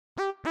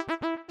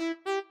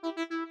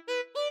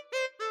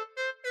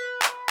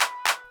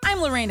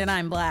Lorraine and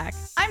I'm Black.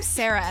 I'm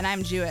Sarah and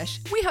I'm Jewish.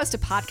 We host a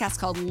podcast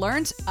called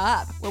Learned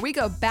Up, where we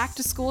go back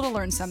to school to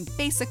learn some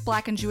basic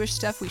Black and Jewish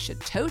stuff we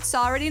should totes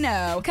already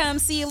know. Come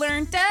see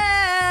Learned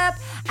Up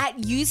at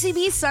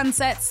UCB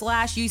Sunset /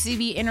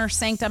 UCB Inner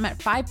Sanctum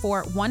at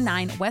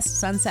 5419 West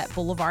Sunset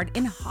Boulevard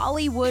in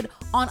Hollywood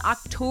on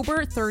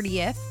October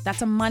 30th.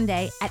 That's a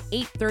Monday at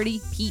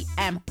 8:30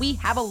 p.m. We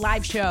have a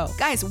live show.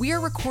 Guys, we are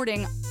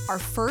recording our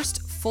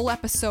first full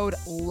episode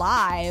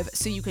live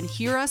so you can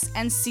hear us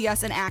and see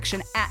us in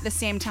action at the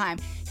same time.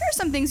 Here are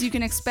some things you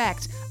can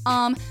expect.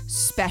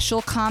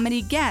 Special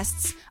comedy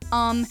guests,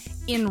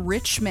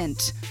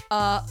 enrichment,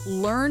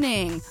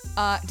 learning,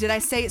 did I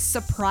say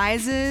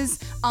surprises?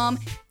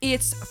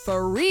 It's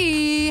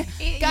free.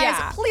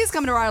 Guys, please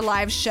come to our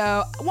live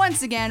show.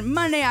 Once again,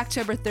 Monday,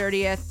 October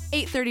 30th,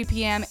 8:30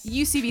 p.m.,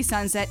 UCB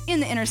Sunset in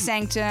the Inner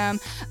Sanctum.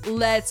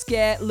 Let's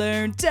get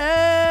learned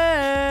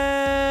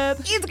up.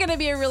 It's going to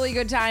be a really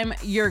good time.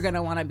 You're going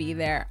to want to be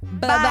there.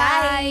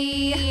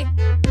 Bye-bye.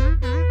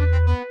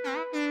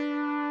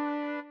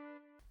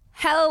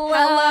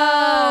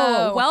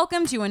 Hello.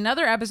 Welcome to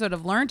another episode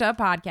of Learned Up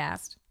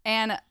Podcast.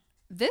 And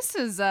this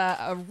is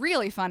a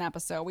really fun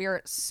episode. We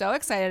are so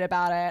excited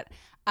about it.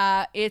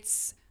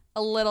 It's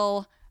a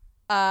little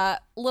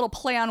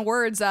play on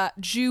words,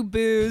 Jew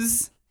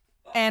booze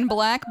and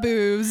Black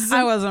booze.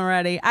 I wasn't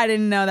ready. I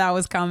didn't know that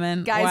was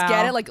coming. Guys, Wow.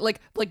 get it?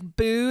 Like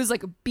booze,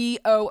 like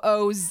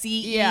BOOZE.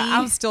 Yeah,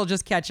 I'm still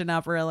just catching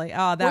up, really.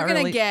 Oh, that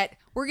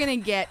we're gonna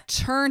get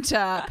turned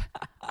up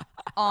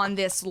on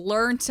this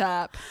Learned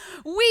Up.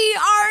 We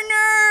are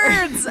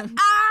nerds.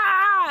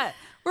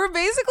 We're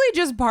basically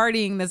just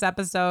partying this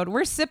episode.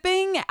 We're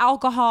sipping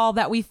alcohol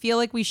that we feel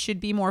like we should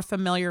be more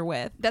familiar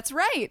with. That's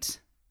right.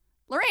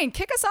 Lorraine,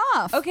 kick us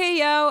off. Okay,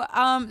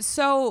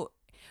 so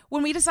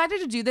when we decided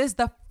to do this,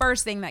 the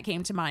first thing that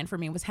came to mind for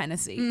me was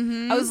Hennessy.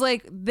 I was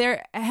like,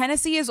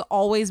 Hennessy is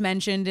always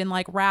mentioned in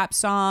like rap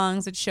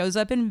songs. It shows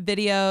up in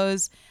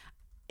videos.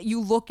 You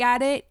look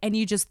at it and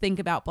you just think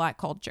about Black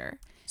culture.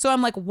 So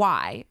I'm like,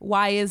 why?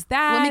 Why is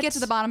that? Let me get to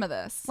the bottom of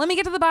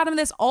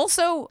this.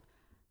 Also,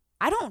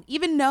 I don't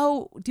even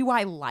know, do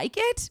I like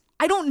it?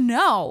 I don't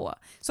know.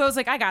 So I was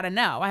like, I gotta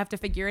know. I have to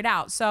figure it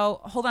out. So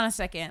hold on a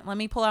second. Let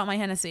me pull out my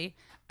Hennessy.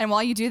 And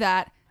while you do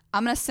that,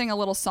 I'm going to sing a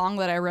little song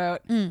that I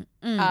wrote in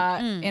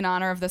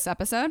honor of this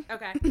episode.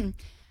 Okay.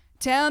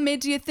 Tell me,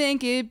 do you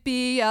think it'd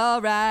be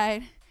all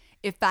right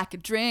if I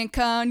could drink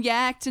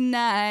cognac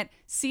tonight?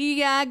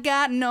 See, I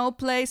got no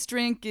place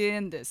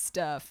drinking this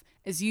stuff.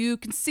 As you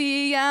can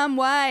see, I'm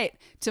white.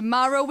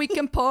 Tomorrow we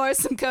can pour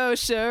some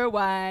kosher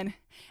wine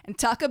and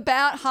talk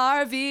about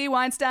Harvey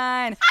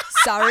Weinstein.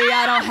 Sorry,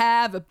 I don't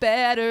have a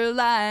better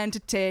line to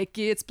take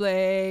its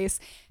place.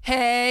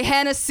 Hey,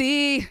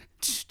 Hennessy.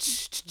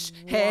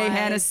 Hey,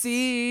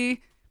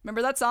 Hennessy.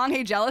 Remember that song,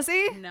 Hey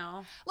Jealousy?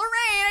 No.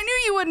 Lorraine, I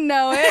knew you wouldn't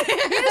know it.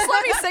 You just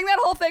let me sing that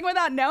whole thing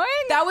without knowing?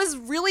 That was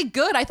really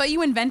good. I thought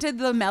you invented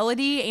the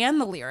melody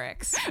and the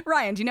lyrics.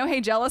 Ryan, do you know Hey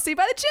Jealousy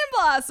by the Gin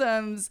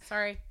Blossoms?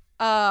 Sorry.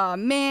 Oh,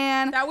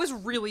 man. That was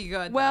really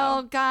good.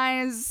 Well,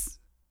 guys,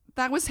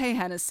 that was Hey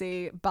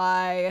Hennessy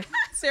by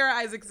Sarah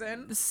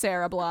Isaacson.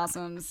 Sarah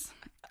Blossoms.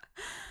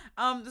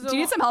 So, Do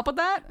you need some help with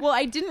that? Well,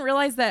 I didn't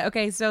realize that.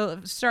 Okay, so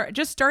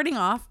starting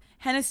off,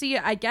 Hennessy,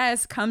 I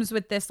guess, comes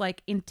with this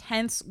like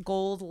intense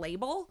gold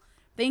label.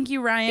 Thank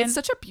you, Ryan. It's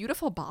such a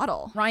beautiful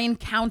bottle. Ryan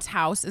Count's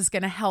house is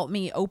going to help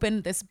me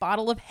open this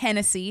bottle of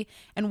Hennessy.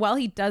 And while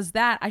he does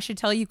that, I should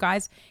tell you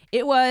guys,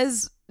 it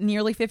was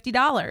nearly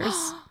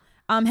 $50.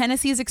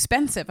 Hennessy is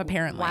expensive,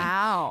 apparently.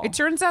 Wow. It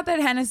turns out that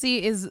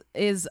Hennessy is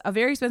a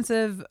very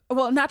expensive,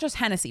 well, not just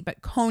Hennessy,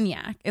 but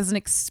cognac is an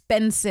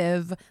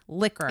expensive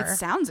liquor. It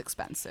sounds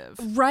expensive.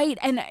 Right.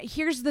 And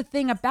here's the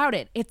thing about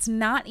it. It's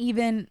not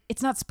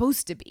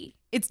supposed to be.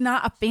 It's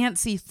not a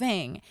fancy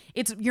thing.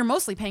 You're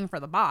mostly paying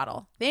for the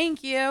bottle.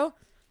 Thank you.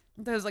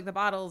 There's like the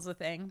bottle's a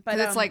thing, but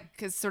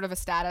it's sort of a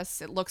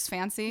status. It looks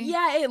fancy.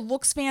 Yeah, it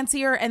looks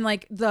fancier, and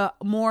like the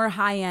more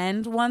high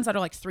end ones that are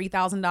like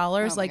 $3,000,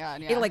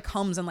 God, yeah. It like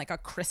comes in like a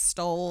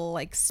crystal,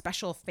 like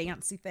special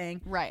fancy thing.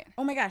 Right.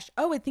 Oh my gosh.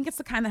 Oh, I think it's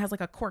the kind that has like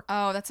a cork.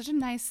 Oh, that's such a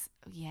nice.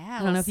 Yeah.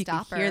 I don't know if you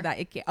can hear that.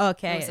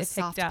 Okay, it was a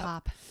soft picked up.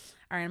 pop.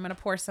 All right, I'm gonna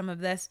pour some of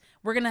this.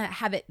 We're gonna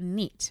have it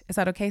neat. Is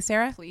that okay,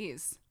 Sarah?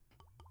 Please.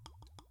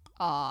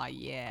 Oh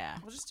yeah.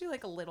 We'll just do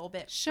like a little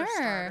bit. Sure. For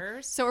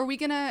starters. So are we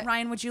gonna?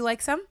 Ryan, would you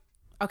like some?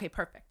 Okay,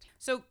 perfect.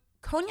 So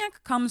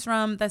cognac comes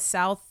from the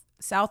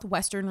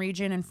southwestern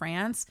region in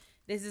France.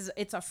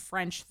 It's a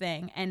French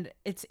thing, and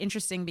it's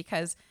interesting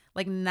because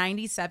like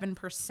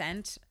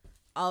 97%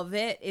 of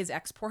it is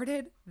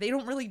exported. They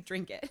don't really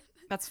drink it.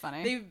 That's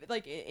funny.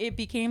 It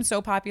became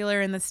so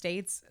popular in the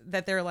States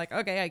that they're like,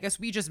 okay, I guess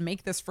we just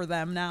make this for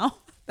them now.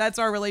 That's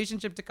our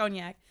relationship to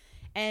cognac.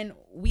 And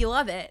we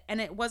love it. And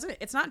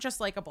it's not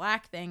just like a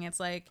Black thing. It's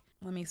like,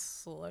 let me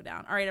slow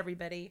down. All right,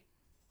 everybody.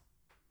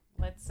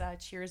 Let's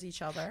cheers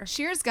each other.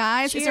 Cheers,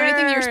 guys. Cheers. Is there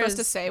anything you're supposed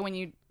to say when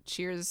you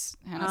cheers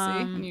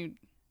Hennessy? When you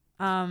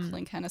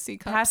clink Hennessy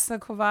cups? Pass the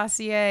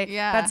Courvoisier.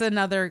 Yeah. That's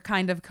another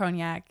kind of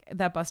cognac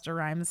that Busta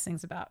Rhymes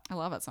sings about. I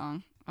love that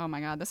song. Oh my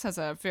God. This has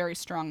a very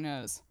strong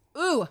nose.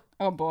 Ooh.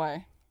 Oh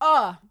boy.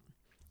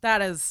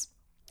 That is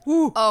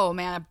ooh, Oh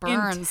man, it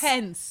burns.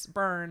 intense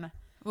burn.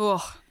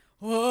 Ugh.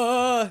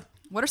 Whoa.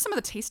 What are some of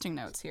the tasting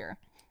notes here?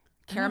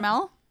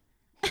 Caramel,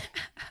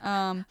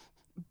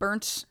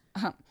 burnt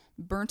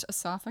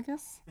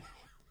esophagus.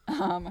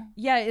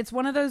 Yeah, it's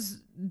one of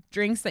those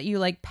drinks that you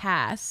like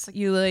pass.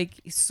 You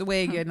like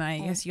swig and I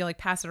guess you like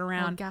pass it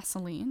around.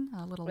 Gasoline,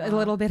 a little bit of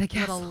little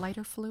gasoline.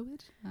 lighter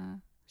fluid.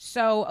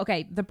 So,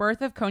 okay, the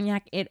birth of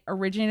cognac, it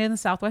originated in the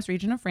southwest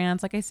region of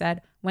France, like I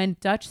said, when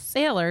Dutch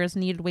sailors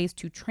needed ways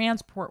to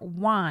transport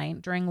wine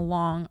during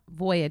long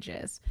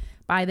voyages.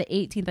 By the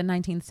 18th and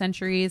 19th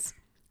centuries,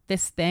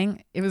 this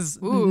thing, it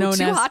was known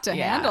too as hot to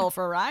handle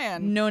for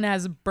Ryan. known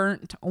as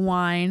burnt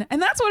wine.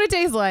 And that's what it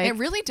tastes like. It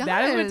really does.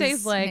 That is what it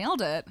tastes like.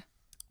 Nailed it.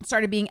 It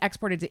started being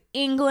exported to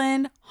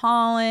England,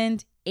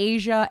 Holland,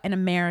 Asia, and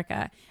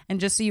America. And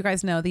just so you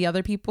guys know, the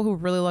other people who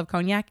really love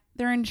cognac,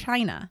 they're in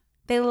China.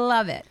 They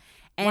love it.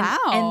 And, Wow.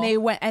 And they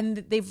went and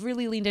they've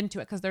really leaned into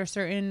it because there are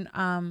certain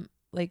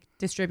like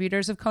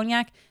distributors of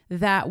cognac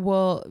that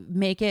will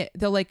make it,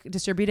 they'll like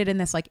distribute it in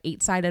this like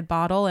 8-sided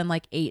bottle, and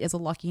like 8 is a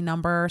lucky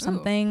number or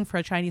something for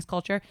a Chinese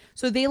culture.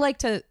 So they like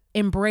to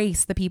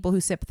embrace the people who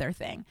sip their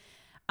thing.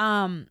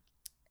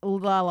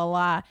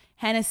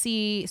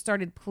 Hennessy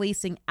started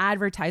placing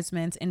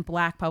advertisements in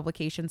black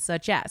publications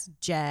such as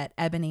Jet,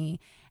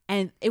 Ebony,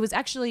 and it was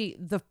actually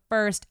the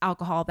first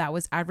alcohol that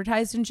was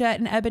advertised in Jet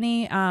and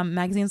Ebony,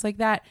 magazines like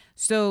that.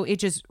 So it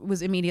just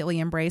was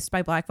immediately embraced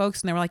by black folks,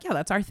 and they were like, yeah,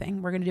 that's our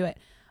thing. We're going to do it.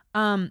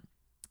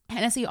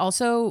 Hennessy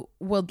also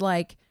would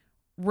like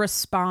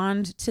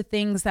respond to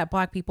things that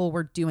black people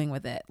were doing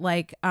with it.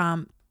 Like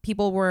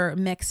people were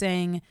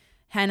mixing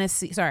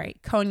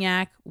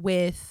cognac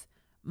with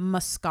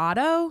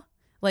Moscato.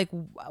 Like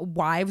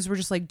wives were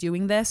just like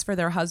doing this for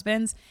their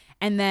husbands.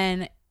 And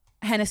then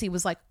Hennessy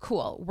was like,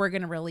 cool, we're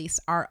going to release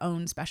our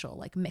own special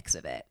like mix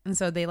of it. And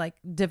so they like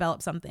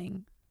developed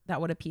something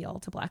that would appeal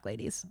to black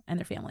ladies and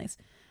their families.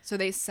 So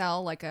they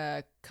sell like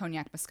a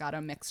cognac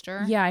Moscato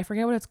mixture. Yeah, I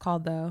forget what it's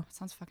called though.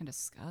 Sounds fucking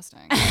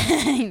disgusting.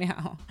 I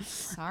know.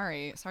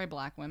 Sorry,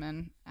 black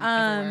women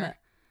everywhere.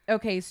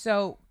 Okay,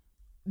 so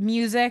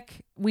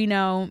music, we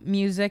know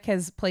music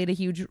has played a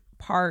huge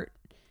part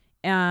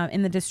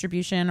in the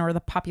distribution or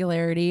the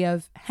popularity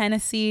of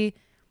Hennessy.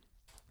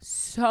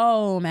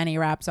 So many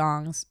rap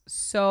songs,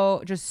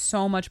 so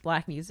much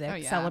black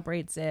music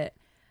celebrates it.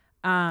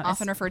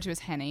 Often referred to as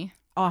Henny.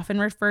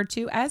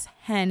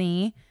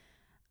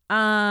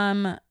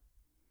 Blah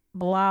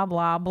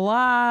blah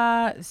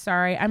blah.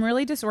 Sorry, I'm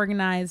really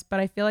disorganized, but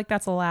I feel like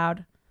that's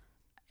allowed,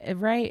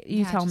 right?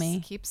 You tell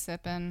me. Keep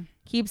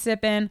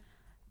sipping.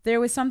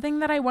 There was something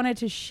that I wanted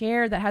to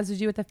share that has to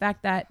do with the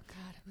fact that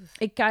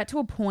it got to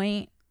a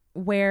point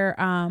where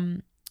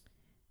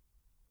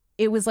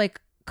it was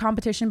like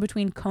competition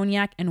between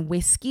cognac and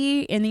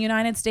whiskey in the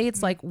United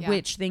States, like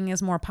which thing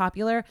is more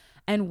popular.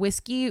 And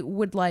whiskey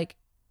would like,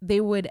 they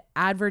would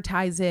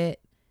advertise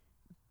it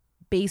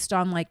based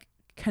on like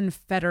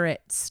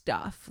Confederate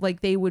stuff.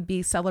 Like they would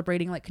be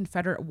celebrating like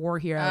Confederate war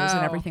heroes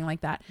and everything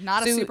like that.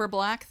 Not a super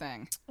black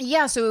thing.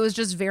 Yeah, so it was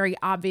just very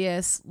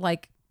obvious,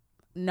 like,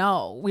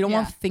 no, we don't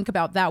want to think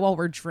about that while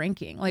we're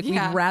drinking. Like we'd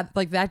rather,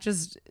 like that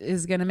just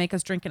is going to make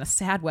us drink in a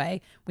sad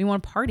way. We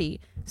want to party.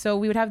 So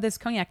we would have this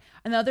cognac.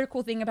 Another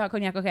cool thing about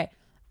cognac,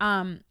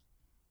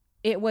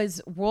 it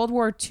was World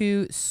War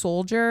II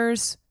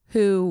soldiers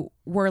who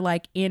were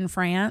like in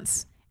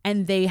France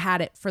and they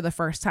had it for the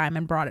first time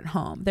and brought it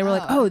home. They were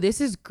like, oh,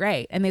 this is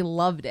great. And they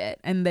loved it.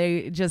 And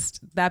they just,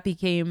 that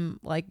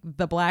became like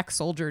the black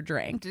soldier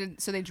drink.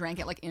 So they drank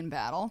it like in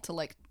battle to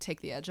like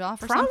take the edge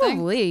off or something?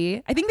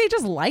 Probably. I think they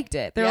just liked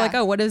it. They're like,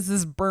 oh, what is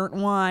this burnt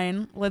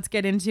wine? Let's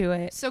get into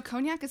it. So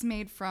cognac is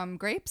made from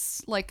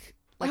grapes, like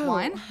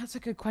wine? That's a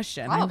good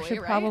question. Probably, I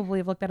should probably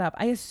have looked that up.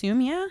 I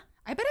assume, yeah.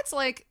 I bet it's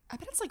like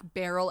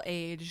barrel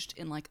aged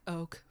in like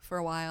oak for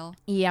a while.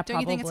 Yeah, Don't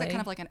you think it's like kind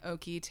of like an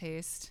oaky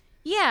taste?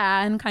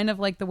 Yeah, and kind of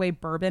like the way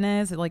bourbon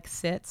is, it like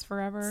sits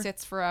forever.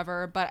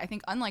 But I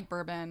think unlike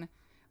bourbon,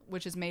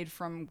 which is made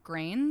from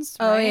grains.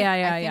 Oh right?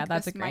 yeah,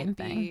 that's a grain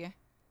thing. I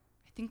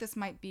think this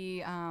might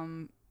be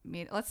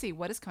made. Let's see,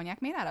 what is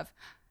cognac made out of?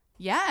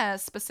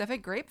 Yes,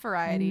 specific grape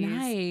varieties.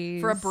 Nice.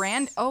 For a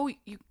brand. Oh,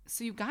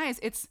 you guys,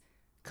 it's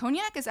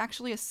cognac is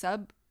actually a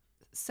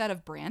subset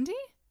of brandy.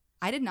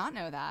 I did not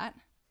know that.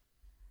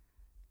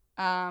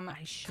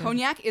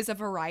 Cognac is a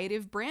variety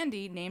of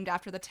brandy named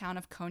after the town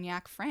of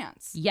Cognac,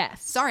 France.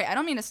 Yes. Sorry, I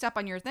don't mean to step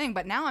on your thing,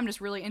 but now I'm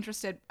just really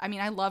interested. I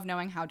mean, I love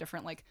knowing how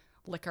different like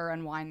liquor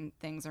and wine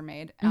things are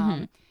made.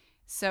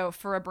 So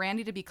for a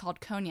brandy to be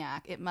called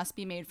cognac, it must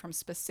be made from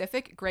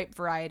specific grape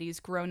varieties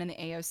grown in the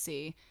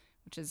AOC,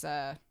 which is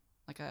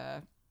like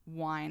a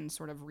wine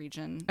sort of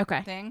region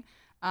thing.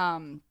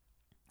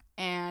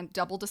 And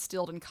double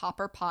distilled in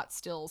copper pot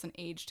stills and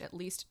aged at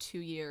least 2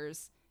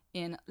 years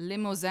in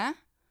Limousin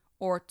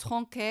or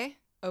Tronqué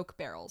oak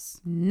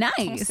barrels.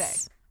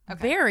 Nice.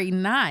 Okay. Very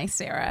nice,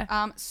 Sarah.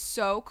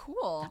 So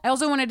cool. I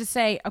also wanted to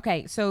say,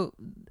 okay, so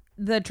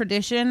the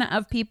tradition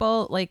of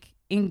people like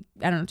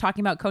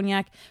talking about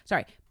cognac,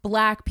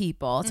 Black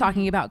people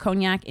talking about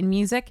cognac in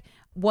music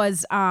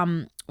was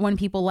when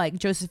people like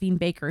Josephine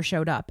Baker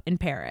showed up in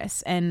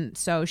Paris. And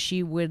so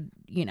she would,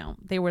 you know,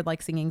 they were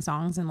like singing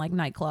songs in like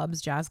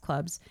nightclubs, jazz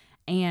clubs.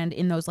 And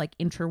in those like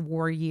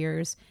interwar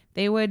years,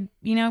 they would,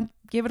 you know,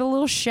 give it a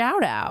little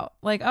shout out.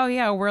 Like, oh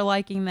yeah, we're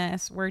liking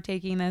this. We're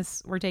taking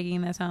this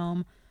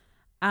home.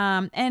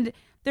 And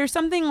there's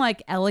something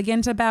like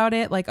elegant about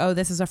it. Like, oh,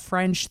 this is a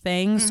French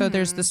thing. So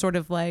there's this sort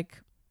of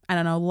like, I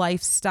don't know,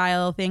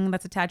 lifestyle thing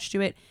that's attached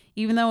to it.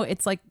 Even though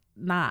it's like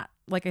not,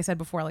 like I said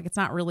before, like it's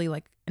not really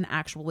like an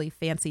actually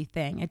fancy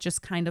thing. It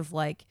just kind of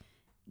like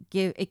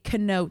it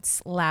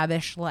connotes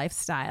lavish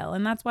lifestyle.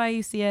 And that's why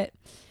you see it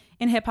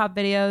in hip hop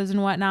videos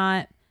and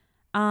whatnot.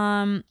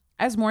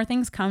 As more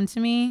things come to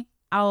me,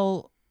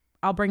 I'll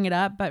bring it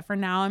up. But for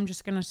now, I'm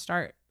just going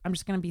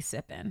to be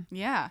sipping.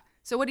 Yeah.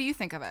 So what do you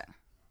think of it?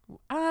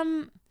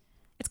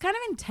 It's kind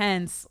of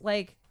intense.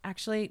 Like,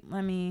 actually,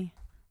 let me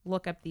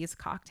look up these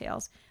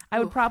cocktails. I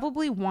would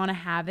probably want to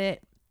have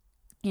it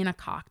in a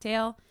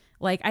cocktail.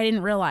 Like, I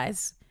didn't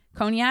realize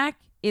cognac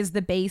is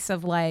the base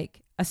of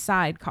like a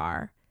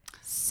sidecar.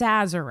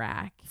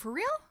 Sazerac. For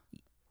real?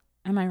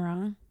 Am I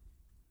wrong?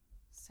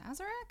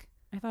 Sazerac?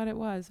 I thought it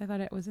was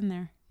in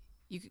there.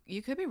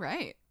 You could be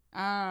right.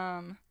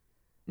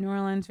 New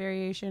Orleans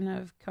variation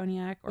of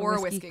cognac or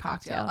a whiskey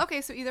cocktail.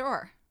 Okay, so either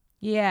or.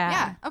 Yeah.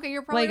 Yeah. Okay,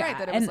 you're probably Like, right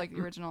that it was like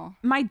the original.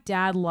 My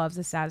dad loves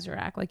a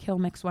Sazerac. Like, he'll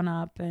mix one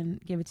up and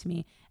give it to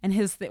me. And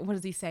what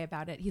does he say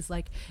about it? He's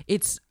like,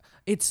 it's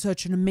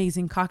such an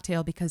amazing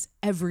cocktail because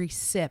every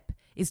sip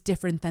is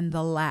different than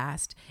the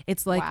last.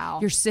 It's like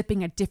you're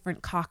sipping a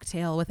different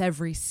cocktail with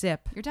every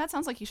sip. Your dad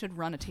sounds like he should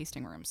run a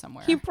tasting room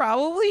somewhere. He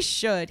probably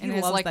should. He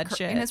loves like, that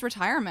shit. In his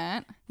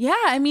retirement. Yeah,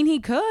 I mean, he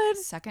could.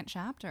 Second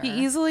chapter. He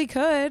easily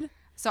could.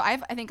 So I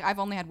think I've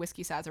only had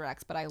whiskey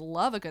Sazeracs, but I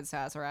love a good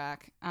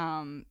Sazerac.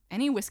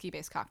 Any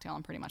whiskey-based cocktail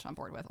I'm pretty much on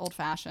board with.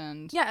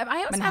 Old-fashioned. Yeah,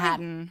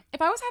 Manhattan.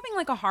 If I was having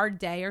like a hard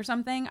day or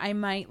something, I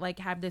might like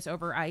have this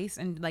over ice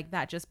and like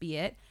that just be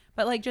it.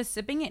 But like just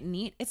sipping it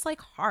neat, it's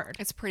like hard.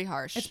 It's pretty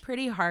harsh.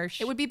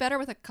 It would be better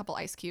with a couple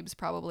ice cubes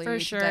probably. For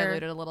sure. To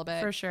dilute it a little bit.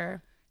 For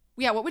sure.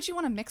 Yeah, what would you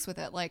want to mix with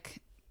it?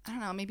 Like, I don't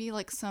know, maybe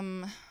like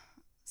some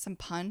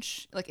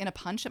punch. Like in a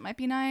punch it might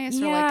be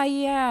nice. Or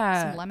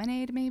like some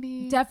lemonade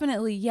maybe.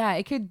 Definitely, yeah.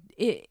 It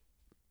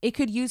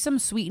could use some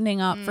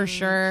sweetening up for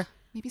sure.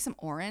 Maybe some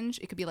orange.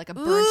 It could be like a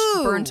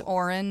burnt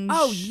orange.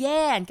 Oh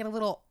yeah, and get a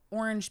little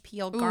orange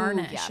peel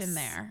garnish in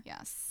there.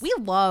 Yes. We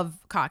love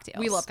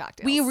cocktails.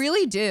 We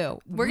really do.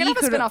 We're going to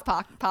have a spin-off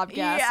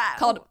podcast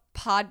called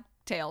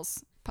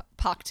Podtails.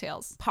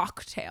 Pocktails.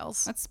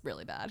 Pocktails. That's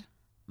really bad.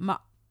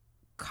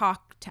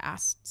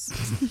 Cocktasts.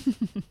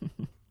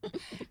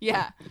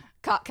 Yeah.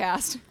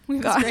 Cockcast. We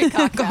have this great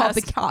cockcast. Called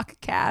the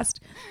Cockcast.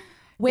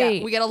 Wait.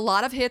 Yeah, we get a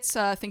lot of hits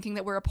thinking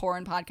that we're a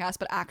porn podcast,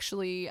 but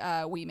actually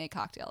we make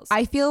cocktails.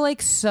 I feel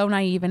like so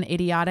naive and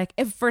idiotic.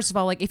 First of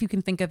all, like if you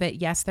can think of it,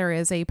 yes, there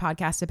is a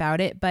podcast about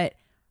it, but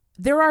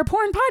there are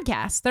porn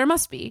podcasts. There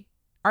must be.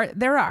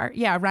 There are.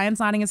 Yeah,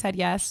 Ryan's nodding his head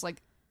yes.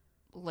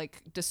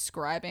 Like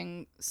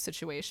describing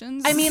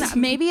situations. I mean,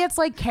 maybe it's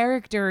like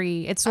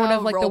character-y. It's sort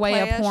of like the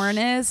way a porn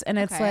is, and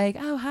it's like,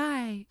 oh,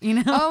 hi. You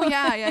know? Oh,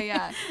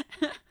 yeah.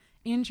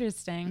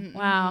 Interesting. Mm-hmm.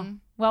 Wow.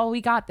 Well,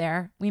 we got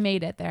there. We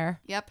made it there.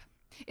 Yep.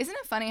 Isn't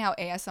it funny how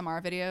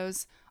ASMR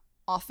videos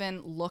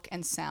often look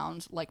and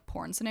sound like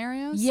porn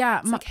scenarios? Yeah.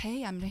 It's like,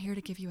 hey, I'm here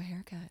to give you a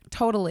haircut.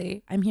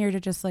 Totally. I'm here to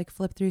just like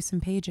flip through some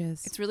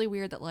pages. It's really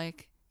weird that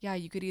like, yeah,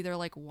 you could either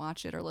like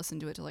watch it or listen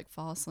to it to like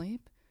fall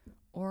asleep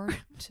or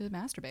to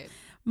masturbate.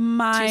 Two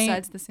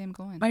sides of the same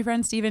coin. My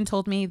friend Steven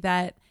told me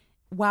that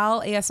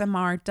while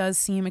ASMR does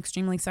seem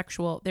extremely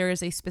sexual, there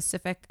is a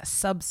specific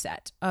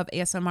subset of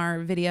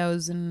ASMR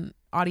videos and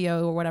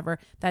audio or whatever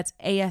that's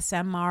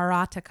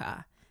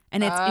ASMRotica.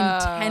 And it's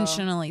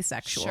intentionally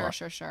sexual.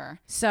 Sure.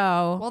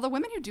 So, well, the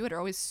women who do it are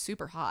always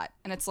super hot.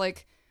 And it's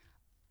like,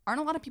 aren't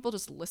a lot of people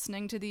just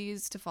listening to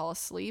these to fall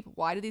asleep?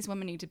 Why do these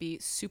women need to be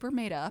super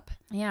made up?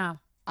 Yeah.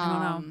 I don't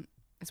know.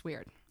 It's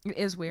weird. It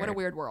is weird. What a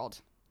weird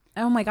world.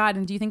 Oh my God.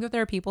 And do you think that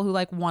there are people who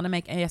like want to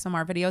make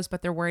ASMR videos,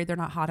 but they're worried they're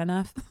not hot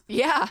enough?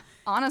 Yeah,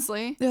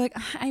 honestly. They're like,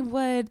 I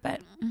would, but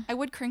I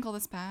would crinkle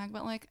this bag,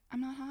 but like, I'm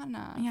not hot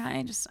enough.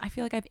 Yeah, I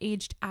feel like I've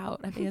aged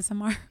out of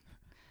ASMR.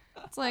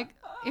 It's like,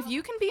 if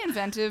you can be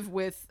inventive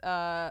with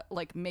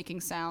like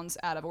making sounds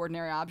out of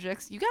ordinary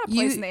objects, you got a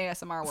place in the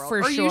ASMR world.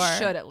 For sure. You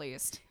should at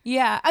least.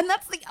 Yeah. And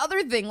that's the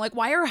other thing. Like,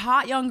 why are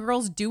hot young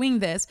girls doing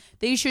this?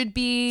 They should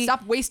be...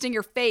 Stop wasting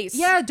your face.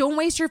 Yeah, don't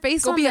waste your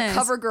face on this. Go be a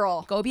cover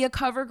girl. Go be a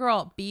cover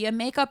girl. Be a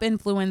makeup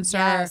influencer.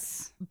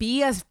 Yes.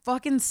 Be a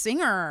fucking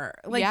singer.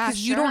 Like, yeah,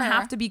 you don't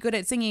have to be good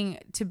at singing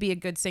to be a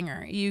good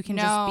singer. You can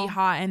just be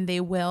hot and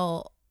they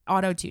will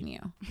auto-tune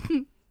you.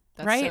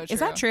 That's right? So true. Is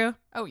that true?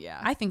 Oh,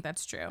 yeah. I think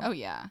that's true. Oh,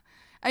 yeah.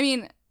 I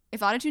mean, if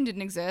autotune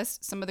didn't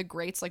exist, some of the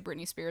greats like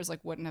Britney Spears like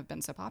wouldn't have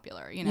been so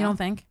popular. You know? You don't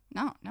think?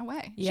 No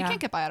way. Yeah. She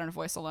can't get by on her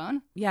voice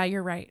alone. Yeah,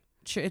 you're right.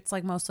 It's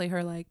like mostly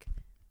her like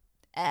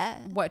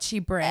what she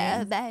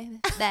brings.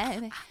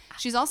 baby.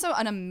 She's also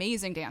an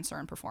amazing dancer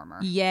and performer.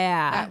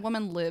 Yeah. That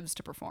woman lives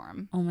to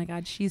perform. Oh my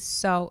God, she's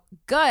so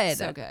good.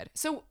 So good.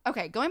 So,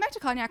 okay, going back to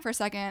cognac for a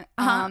second.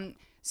 Uh-huh.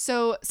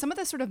 So some of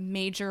the sort of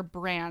major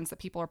brands that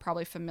people are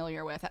probably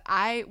familiar with, that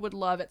I would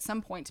love at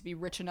some point to be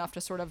rich enough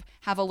to sort of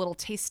have a little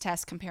taste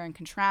test, compare and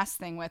contrast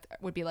thing with,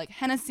 would be like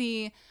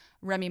Hennessy,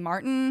 Remy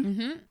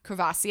Martin,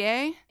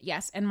 Courvoisier.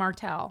 Yes, and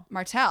Martell.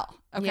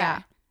 Okay.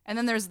 Yeah. And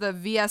then there's the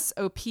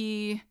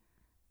VSOP.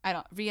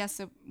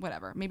 VSO,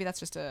 whatever. Maybe that's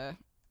just a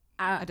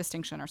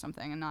distinction or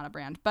something and not a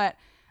brand. But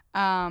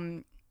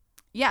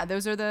yeah,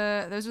 those are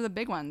the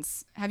big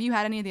ones. Have you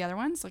had any of the other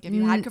ones? Like, have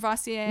you had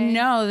Courvoisier?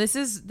 No, this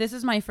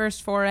is my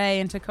first foray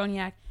into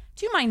cognac.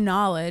 To my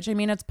knowledge, I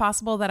mean, it's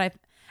possible that I've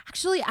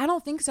actually, I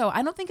don't think so.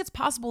 I don't think it's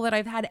possible that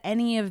I've had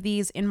any of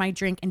these in my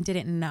drink and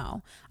didn't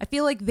know. I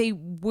feel like they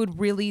would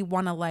really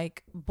want to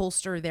like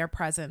bolster their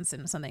presence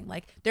in something.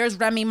 Like, there's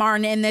Remy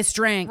Martin in this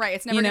drink. Right.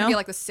 It's never going to be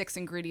like the 6th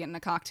ingredient in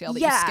a cocktail that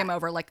you skim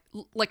over, like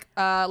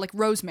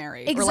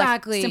rosemary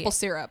Exactly. or like simple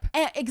syrup.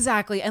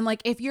 Exactly. And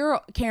like, if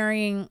you're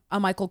carrying a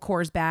Michael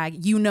Kors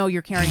bag, you know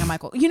you're carrying a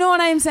Michael. You know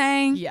what I'm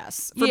saying?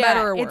 Yes. For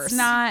better or worse. It's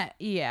not.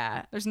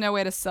 Yeah. There's no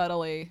way to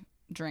subtly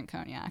drink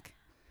cognac.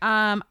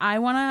 I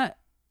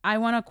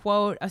want to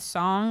quote a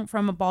song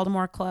from a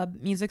Baltimore Club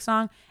music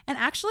song. And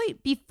actually,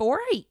 before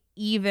I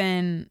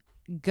even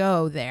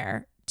go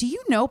there, do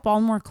you know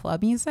Baltimore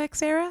Club music,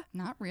 Sarah?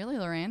 Not really,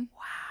 Lorraine.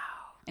 Wow.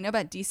 I know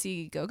about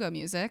DC go-go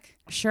music.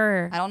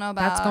 Sure. I don't know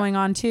about that's going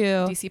on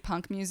too. DC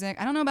punk music.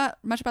 I don't know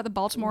much about the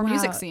Baltimore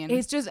music scene.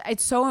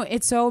 It's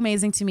so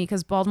amazing to me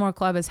because Baltimore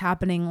Club is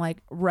happening like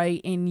right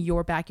in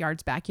your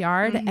backyard,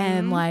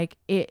 and like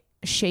it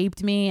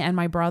shaped me and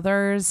my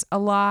brothers a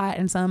lot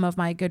and some of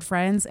my good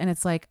friends, and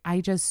it's like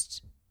I'm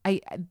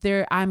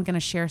gonna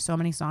share so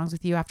many songs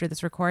with you after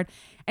this record.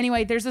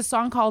 Anyway, there's a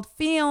song called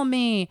Feel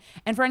Me,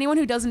 and for anyone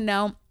who doesn't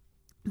know,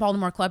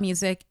 Baltimore Club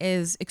music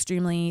is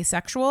extremely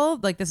sexual.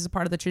 Like, this is a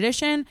part of the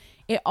tradition.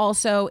 It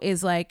also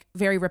is like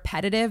very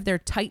repetitive. They're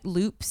tight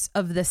loops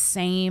of the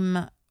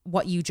same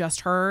what you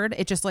just heard.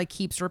 It just like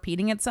keeps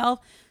repeating itself.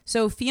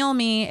 So Feel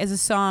Me is a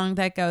song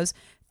that goes,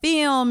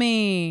 feel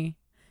me,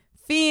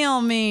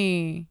 feel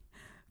me,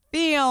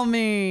 feel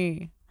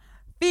me,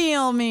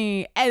 feel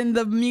me. And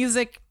the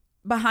music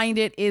behind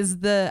it is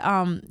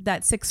the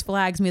that Six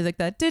Flags music,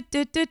 that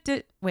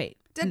wait.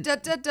 That's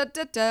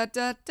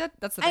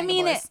the I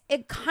mean,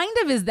 it kind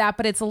of is that,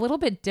 but it's a little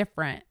bit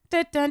different.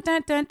 It's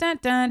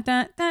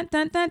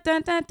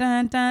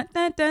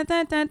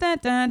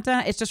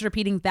just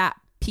repeating that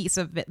piece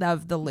of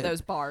the loop. Those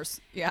bars.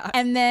 Yeah.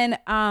 And then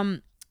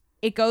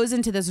it goes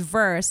into this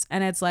verse,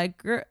 and it's like,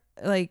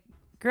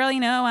 girl,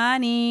 you know I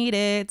need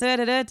it.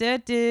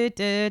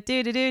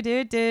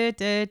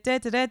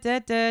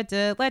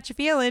 Let your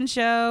feelings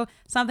show.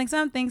 Something,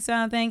 something,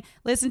 something.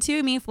 Listen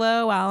to me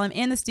flow while I'm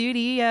in the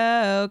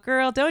studio.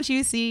 Girl, don't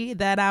you see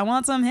that I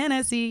want some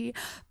Hennessy?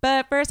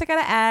 But first I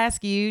gotta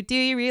ask you, do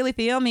you really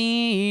feel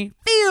me?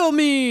 Feel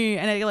me!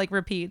 And it like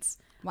repeats.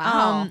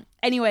 Wow.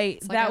 Anyway,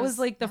 that was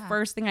like the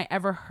first thing I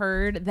ever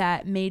heard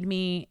that made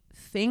me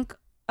think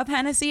of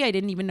Hennessy. I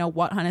didn't even know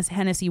what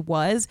Hennessy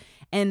was.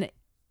 And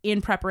in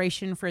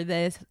preparation for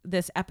this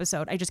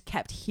episode, I just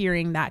kept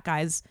hearing that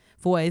guy's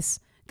voice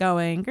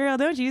going, girl,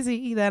 don't you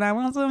see that I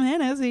want some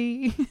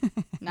Hennessy?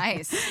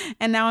 Nice.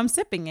 And now I'm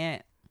sipping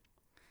it.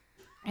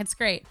 It's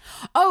great.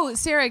 Oh,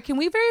 Sarah, can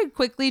we very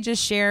quickly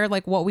just share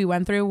like what we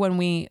went through when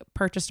we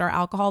purchased our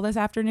alcohol this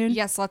afternoon?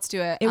 Yes, let's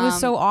do it. It was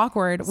so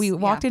awkward. We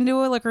walked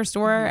into a liquor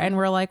store and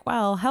we're like,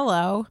 well,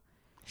 hello.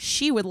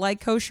 She would like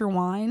kosher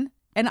wine.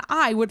 And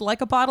I would like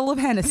a bottle of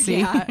Hennessy.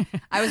 Yeah,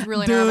 I was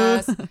really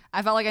nervous.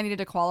 I felt like I needed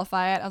to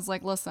qualify it. I was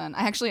like, listen,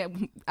 I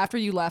actually, after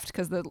you left,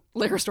 because the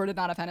liquor store did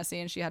not have Hennessy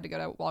and she had to go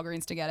to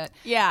Walgreens to get it.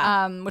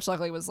 Yeah. Which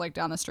luckily was like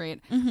down the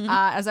street.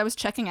 As I was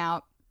checking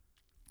out,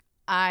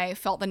 I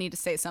felt the need to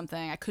say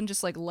something. I couldn't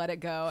just like let it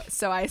go.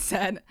 So I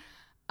said,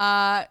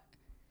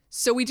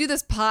 so we do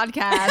this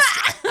podcast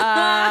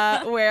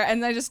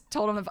and I just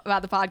told him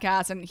about the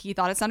podcast and he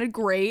thought it sounded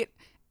great.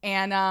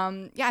 And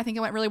I think it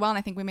went really well, and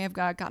I think we may have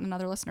gotten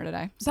another listener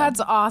today. So. That's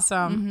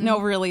awesome.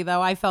 No, really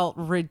though, I felt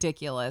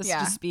ridiculous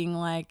just being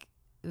like,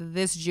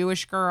 this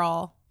Jewish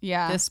girl,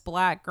 this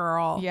black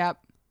girl,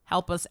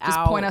 help us out. Just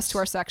point us to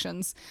our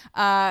sections.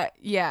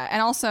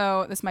 And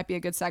also this might be a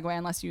good segue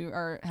unless you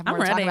have more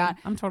to talk about.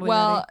 I'm totally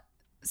ready.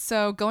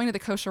 So going to the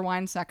kosher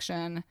wine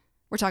section,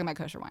 we're talking about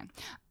kosher wine.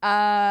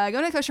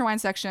 Going to the kosher wine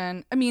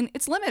section, I mean,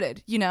 it's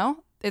limited.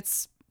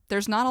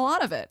 There's not a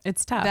lot of it.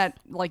 It's tough. That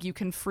like you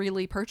can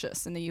freely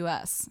purchase in the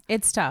U.S.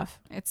 It's tough.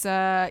 It's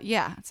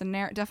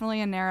definitely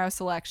a narrow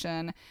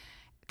selection.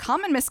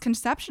 Common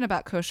misconception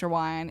about kosher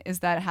wine is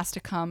that it has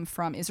to come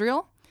from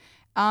Israel.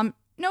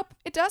 Nope,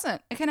 it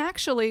doesn't.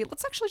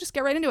 Let's actually just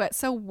get right into it.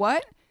 So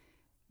what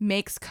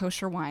makes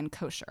kosher wine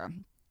kosher?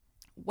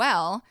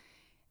 Well,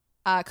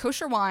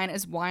 kosher wine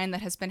is wine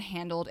that has been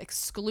handled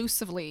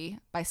exclusively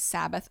by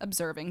Sabbath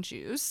observing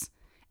Jews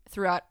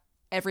throughout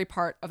every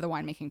part of the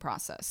winemaking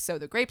process. So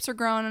the grapes are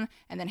grown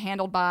and then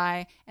handled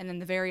by, and then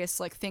the various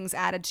like things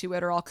added to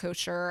it are all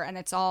kosher, and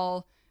it's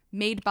all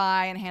made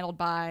by and handled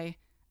by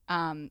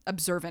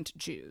observant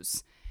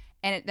Jews.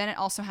 And then it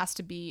also has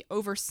to be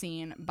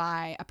overseen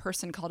by a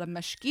person called a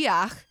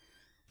mashgiach,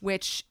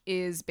 which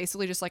is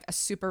basically just like a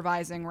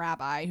supervising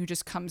rabbi who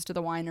just comes to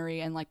the winery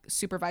and like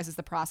supervises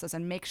the process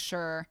and makes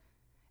sure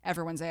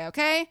everyone's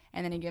A-okay,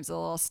 and then he gives a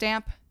little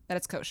stamp that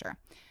it's kosher.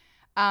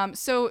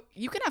 So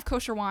you can have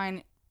kosher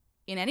wine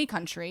in any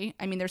country.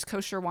 I mean, there's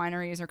kosher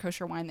wineries or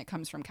kosher wine that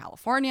comes from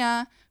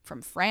California,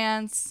 from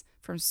France,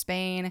 from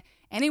Spain.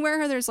 Anywhere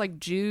where there's like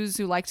Jews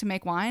who like to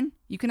make wine,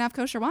 you can have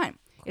kosher wine.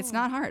 Cool. It's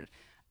not hard.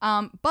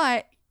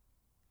 But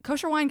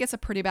kosher wine gets a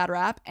pretty bad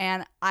rap,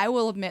 and I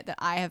will admit that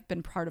I have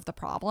been part of the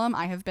problem.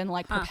 I have been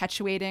like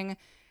perpetuating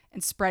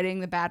and spreading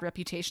the bad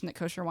reputation that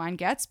kosher wine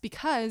gets,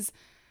 because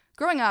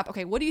growing up,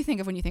 okay, what do you think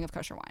of when you think of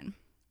kosher wine?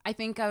 I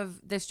think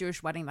of this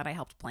Jewish wedding that I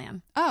helped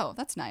plan. Oh,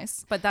 that's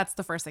nice. But that's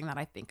the first thing that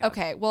I think of.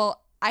 Okay,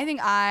 well, I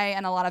think I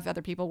and a lot of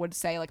other people would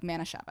say like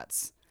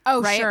Manischewitz.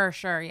 Oh, right?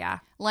 sure, yeah.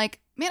 Like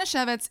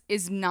Manischewitz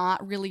is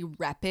not really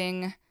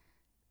repping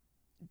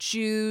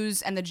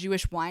Jews and the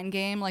Jewish wine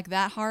game like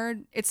that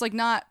hard. It's like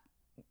not,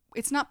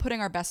 it's not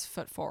putting our best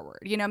foot forward.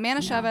 You know,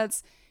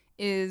 Manischewitz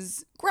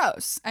is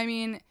gross. I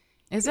mean,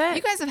 is it?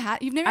 You guys have had?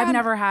 I've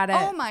never had it.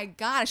 Oh my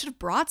God, I should have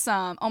brought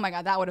some. Oh my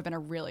God, that would have been a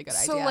really good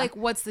idea. So like,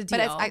 what's the deal?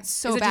 But it's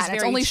so bad.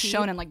 It's only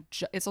shown in like,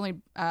 it's only.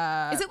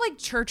 Is it like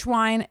church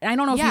wine? I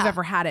don't know if you've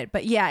ever had it,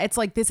 but yeah, it's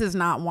like, this is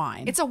not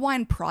wine. It's a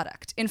wine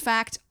product. In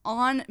fact,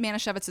 on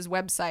Manishewitz's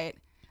website,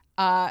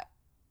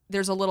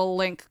 there's a little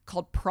link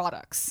called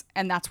products,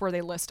 and that's where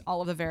they list all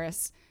of the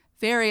various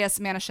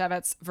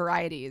Manischewitz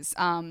varieties.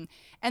 And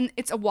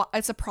it's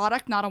a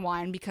product, not a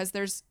wine, because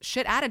there's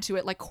shit added to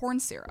it like corn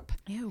syrup.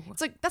 Ew.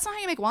 It's like, that's not how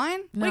you make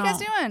wine. What are you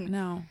guys doing?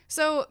 No.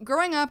 So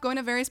growing up, going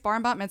to various bar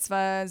and bat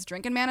mitzvahs,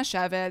 drinking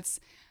Manischewitz,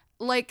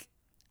 like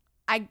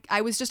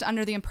I was just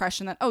under the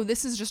impression that, oh,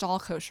 this is just all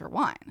kosher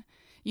wine,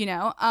 you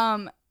know?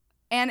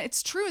 And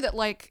it's true that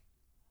like,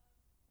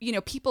 you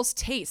know, people's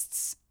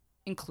tastes,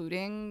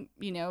 including,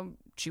 you know,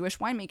 Jewish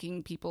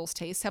winemaking people's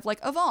tastes have like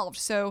evolved.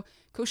 So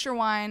kosher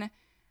wine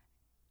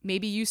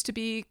maybe used to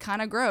be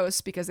kind of gross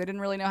because they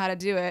didn't really know how to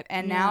do it.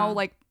 And now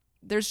like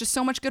there's just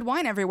so much good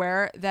wine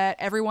everywhere that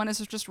everyone is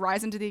just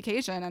rising to the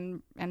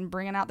occasion and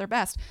bringing out their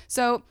best.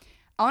 So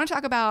I want to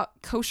talk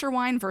about kosher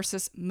wine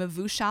versus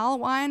mevushal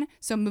wine.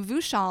 So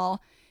mevushal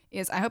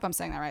is, I hope I'm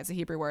saying that right, it's a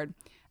Hebrew word.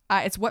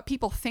 It's what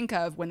people think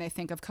of when they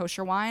think of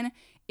kosher wine.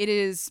 It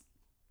is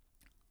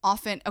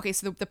often, okay,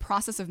 so the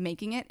process of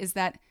making it is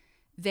that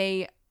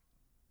they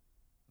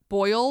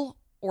boil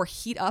or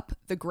heat up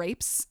the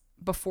grapes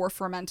before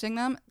fermenting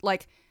them.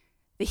 Like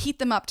they heat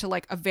them up to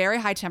like a very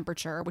high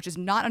temperature, which is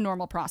not a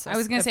normal process. I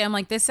was going to say, I'm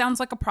like, this sounds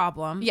like a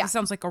problem. Yeah. This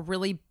sounds like a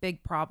really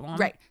big problem.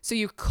 Right. So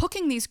you're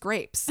cooking these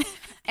grapes.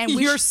 And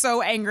you're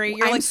so angry.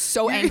 You're I'm like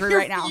so angry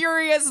right now.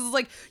 Furious. It's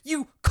like,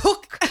 you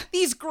cook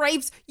these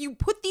grapes, you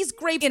put these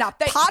grapes in a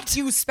pot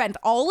you spent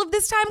all of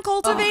this time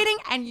cultivating,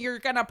 and you're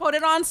going to put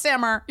it on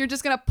simmer. You're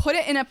just going to put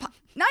it in a pot.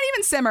 Not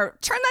even simmer.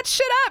 Turn that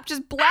shit up.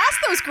 Just blast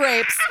those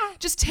grapes.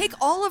 Just take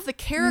all of the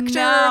character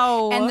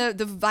and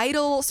the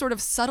vital sort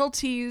of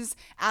subtleties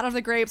out of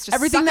the grapes. Just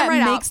everything that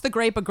right makes out. the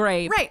grape a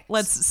grape. Right.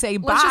 Let's say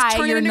Let's just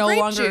turn you're it into no grape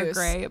longer juice. a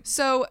grape.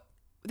 So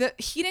the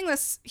heating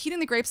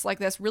the grapes like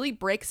this really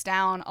breaks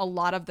down a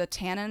lot of the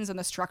tannins and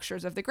the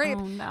structures of the grape.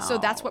 Oh, no. So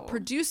that's what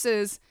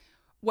produces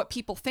what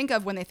people think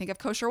of when they think of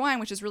kosher wine,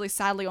 which is really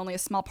sadly only a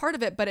small part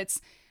of it, but it's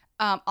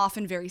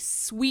often very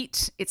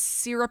sweet. It's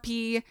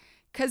syrupy.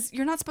 Because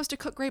you're not supposed to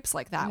cook grapes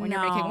like that when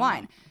you're making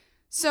wine.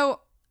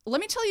 So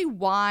let me tell you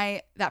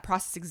why that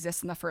process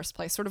exists in the first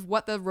place, sort of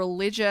what the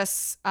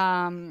religious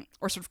or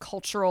sort of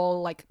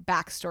cultural like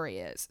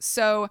backstory is.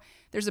 So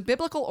there's a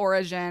biblical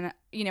origin.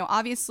 You know,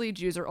 obviously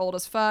Jews are old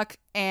as fuck,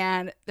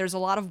 and there's a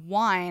lot of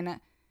wine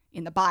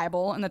in the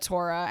Bible and the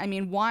Torah. I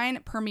mean,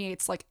 wine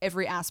permeates like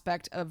every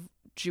aspect of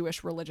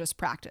Jewish religious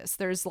practice.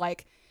 There's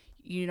like,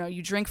 you know,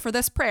 you drink for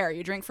this prayer,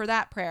 you drink for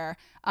that prayer.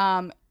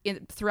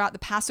 Throughout the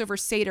Passover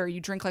Seder, you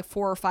drink like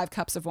 4 or 5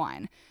 cups of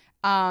wine.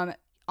 On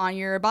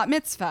your bat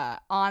mitzvah,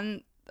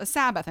 on the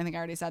Sabbath, I think I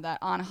already said that,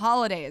 on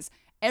holidays,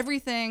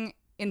 everything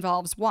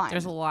involves wine.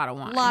 There's a lot of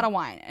wine. A lot of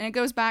wine. And it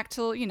goes back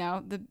to, you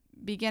know, the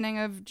beginning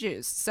of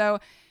Jews. So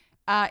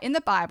in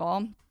the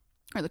Bible,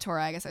 or the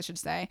Torah, I guess I should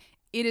say,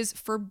 it is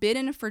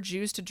forbidden for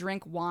Jews to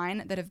drink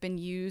wine that have been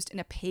used in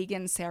a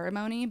pagan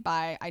ceremony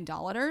by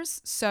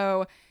idolaters.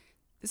 So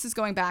this is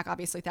going back,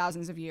 obviously,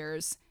 thousands of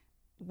years,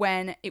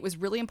 when it was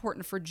really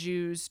important for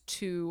Jews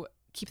to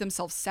keep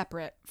themselves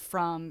separate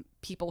from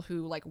people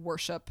who like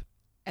worship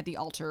at the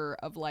altar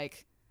of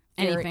like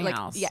anything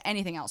else. Yeah,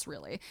 anything else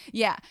really.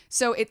 Yeah.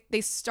 So they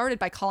started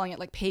by calling it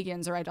like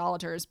pagans or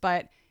idolaters,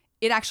 but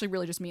it actually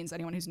really just means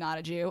anyone who's not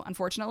a Jew,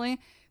 unfortunately.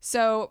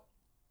 So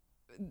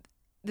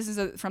this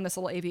is from this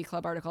little AV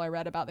Club article I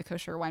read about the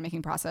kosher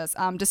winemaking process.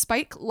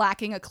 Despite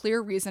lacking a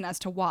clear reason as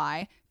to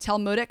why,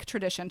 Talmudic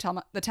tradition,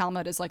 the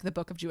Talmud is like the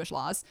book of Jewish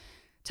laws,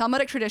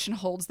 Talmudic tradition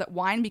holds that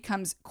wine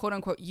becomes quote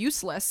unquote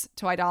useless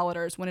to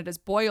idolaters when it is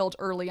boiled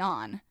early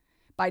on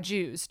by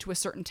Jews to a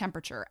certain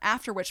temperature,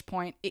 after which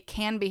point it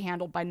can be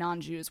handled by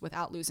non-Jews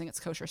without losing its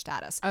kosher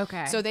status.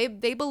 Okay. So they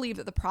believe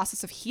that the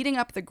process of heating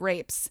up the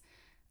grapes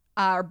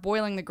or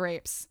boiling the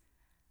grapes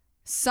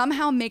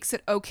somehow makes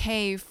it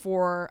okay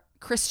for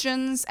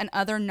Christians and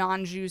other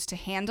non-Jews to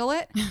handle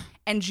it,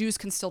 and Jews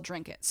can still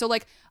drink it. So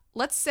like,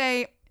 let's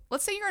say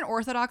you're an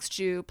Orthodox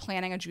Jew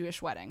planning a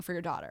Jewish wedding for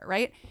your daughter,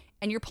 right?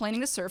 And you're planning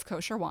to serve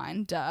kosher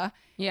wine, duh.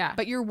 Yeah.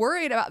 But you're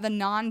worried about the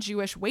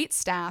non-Jewish wait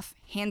staff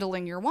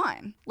handling your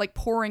wine, like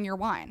pouring your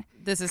wine.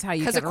 This is how you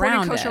Because get according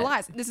around to kosher it.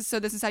 laws, this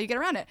is how you get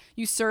around it.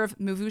 You serve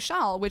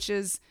mevushal, which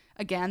is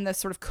again the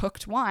sort of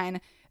cooked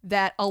wine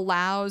that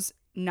allows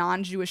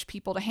non-Jewish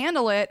people to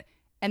handle it,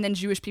 and then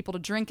Jewish people to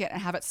drink it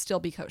and have it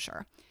still be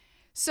kosher.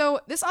 So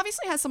this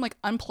obviously has some like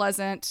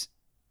unpleasant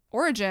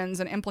origins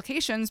and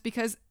implications,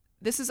 because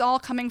this is all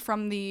coming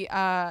from the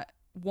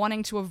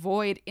wanting to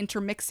avoid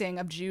intermixing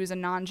of Jews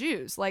and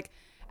non-Jews, like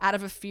out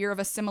of a fear of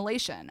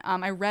assimilation.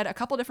 I read a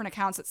couple different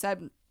accounts that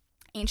said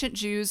ancient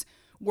Jews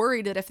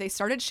worried that if they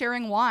started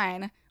sharing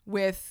wine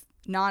with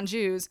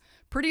non-Jews,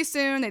 pretty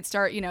soon they'd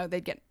start,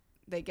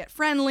 they'd get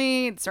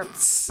friendly, they'd start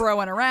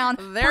throwing around.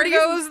 There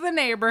goes the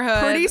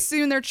neighborhood. Pretty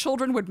soon their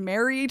children would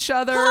marry each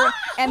other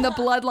and the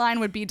bloodline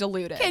would be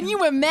diluted. Can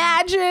you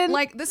imagine?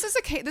 Like this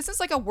is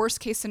like a worst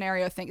case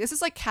scenario thing. This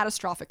is like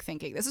catastrophic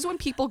thinking. This is when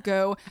people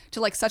go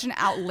to like such an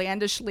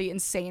outlandishly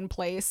insane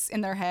place in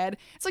their head.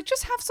 It's like,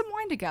 just have some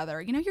wine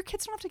together. Your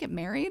kids don't have to get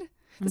married.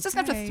 This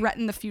doesn't have to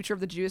threaten the future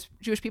of the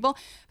Jewish people.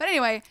 But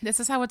anyway,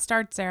 this is how it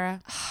starts, Sarah.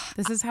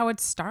 This is how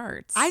it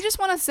starts. I just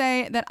want to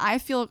say that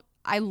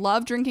I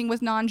love drinking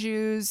with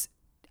non-Jews.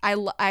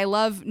 I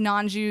love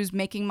non-Jews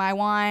making my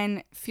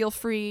wine. Feel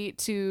free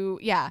to,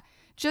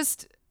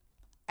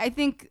 I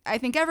think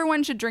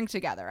everyone should drink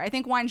together. I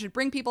think wine should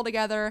bring people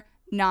together,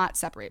 not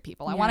separate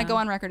people. I want to go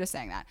on record as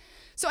saying that.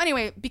 So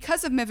anyway,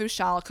 because of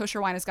mevushal,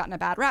 kosher wine has gotten a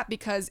bad rap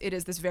because it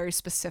is this very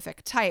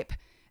specific type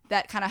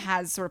that kind of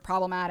has sort of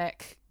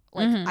problematic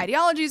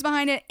ideologies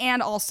behind it,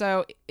 and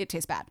also it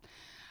tastes bad.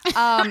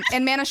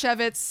 And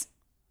Manischewitz,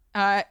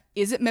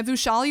 is it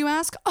mevushal, you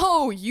ask?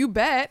 Oh, you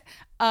bet.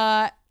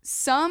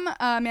 Some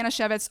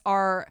Manischewitz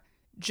are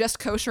just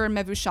kosher and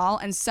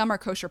mevushal, and some are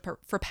kosher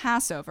for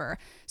Passover.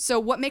 So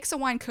what makes a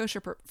wine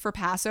kosher for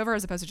Passover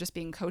as opposed to just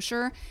being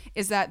kosher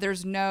is that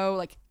there's no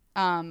like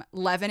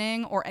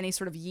leavening or any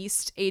sort of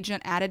yeast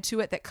agent added to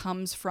it that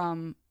comes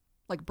from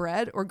like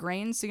bread or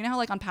grains. So you know how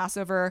like on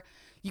Passover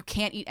you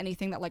can't eat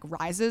anything that like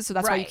rises, so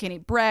that's why you can't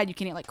eat bread, you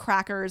can't eat like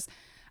crackers.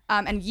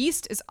 And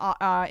yeast is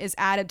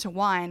added to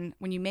wine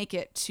when you make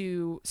it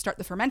to start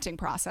the fermenting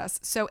process.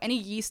 So any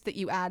yeast that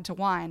you add to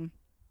wine,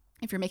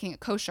 if you're making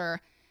it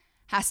kosher,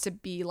 has to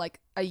be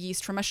like a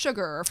yeast from a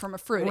sugar or from a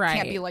fruit. It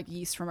can't be like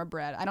yeast from a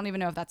bread. I don't even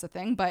know if that's a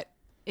thing, but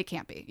it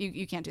can't be.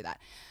 You can't do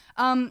that.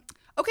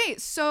 Okay,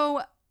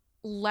 so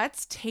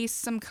let's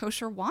taste some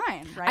kosher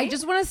wine, right? I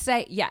just want to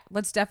say,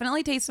 let's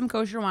definitely taste some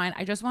kosher wine.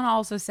 I just want to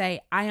also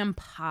say I am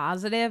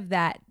positive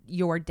that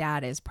your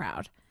dad is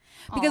proud.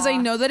 Because I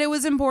know that it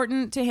was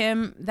important to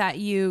him that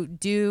you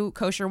do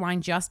kosher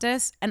wine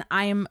justice, and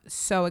I am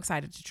so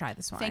excited to try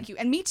this wine. Thank you.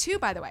 And me too,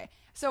 by the way.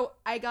 So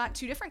I got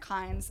two different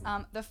kinds.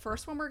 The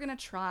first one we're going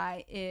to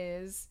try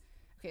is,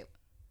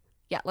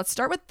 let's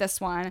start with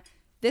this one.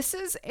 This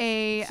is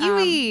a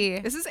kiwi.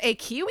 This is a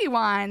kiwi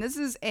wine. This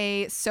is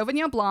a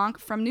Sauvignon Blanc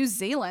from New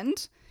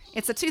Zealand.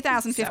 It's a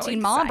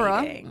 2015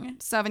 Marlborough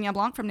Sauvignon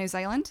Blanc from New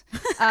Zealand.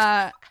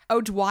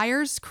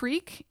 O'Dwyer's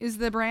Creek is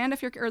the brand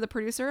or the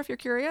producer, if you're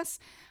curious.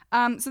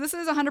 So this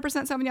is 100%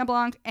 Sauvignon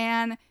Blanc,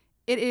 and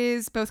it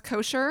is both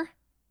kosher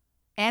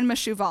and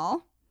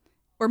meshuval,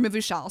 or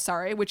mevushal,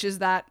 sorry, which is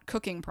that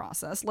cooking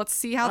process. Let's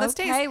see how this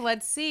tastes. Okay,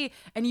 let's see.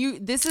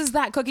 And this is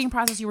that cooking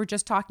process you were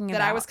just talking about.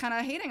 That I was kind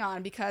of hating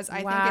on because I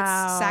think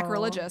it's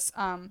sacrilegious.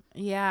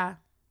 Yeah.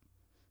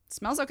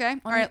 Smells okay.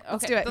 All right,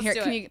 let's do it. Here,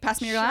 can you pass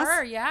me your glass?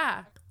 Sure,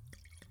 yeah.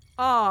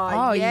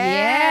 Oh,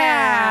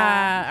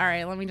 yeah. All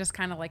right, let me just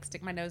kind of like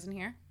stick my nose in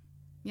here.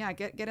 Yeah,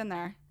 get in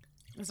there.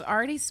 This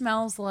already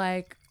smells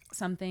like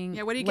something.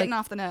 Yeah, what are you getting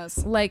off the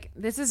nose? Like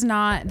this is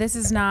not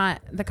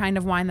the kind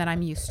of wine that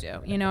I'm used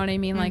to. You know what I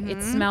mean? Like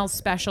it smells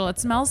special. It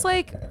smells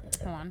like,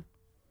 hold on.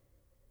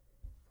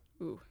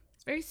 Ooh.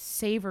 It's very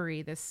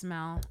savory, this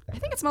smell. I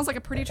think it smells like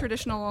a pretty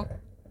traditional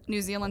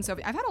New Zealand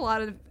Sauvignon. I've had a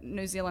lot of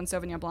New Zealand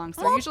Sauvignon Blancs.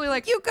 They're usually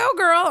like, you go,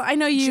 girl. I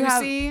know you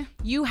juicy.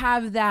 You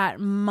have that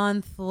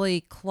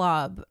monthly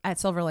club at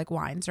Silver Lake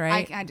Wines,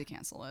 right? I had to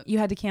cancel it. You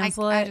had to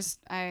cancel it?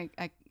 I'm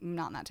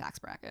not in that tax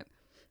bracket.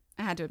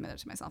 I had to admit it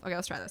to myself. Okay,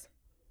 let's try this.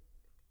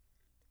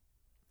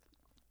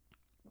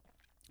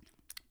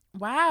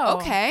 Wow.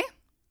 Okay.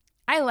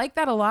 I like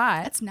that a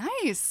lot. That's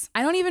nice.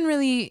 I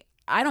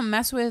don't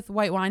mess with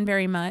white wine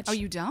very much. Oh,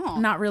 you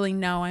don't? Not really,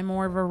 no. I'm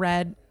more of a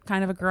red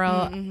kind of a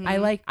girl. Mm-hmm.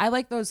 I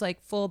like those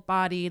like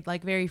full-bodied,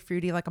 like very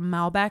fruity, like a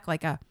Malbec,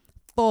 like a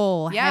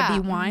full heavy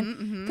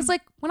wine. Because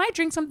like when I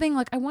drink something,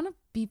 like I want to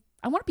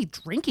be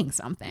drinking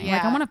something. Yeah.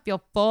 Like I want to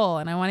feel full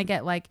and I want to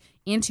get like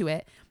into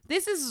it.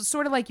 This is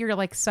sort of like your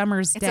like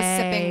summer's It's day. a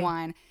sipping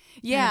wine.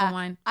 Yeah. Kind of a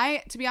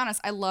wine. To be honest,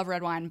 I love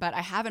red wine, but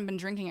I haven't been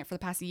drinking it for the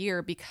past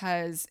year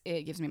because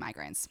it gives me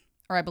migraines,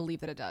 or I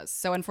believe that it does.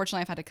 So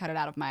unfortunately, I've had to cut it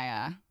out of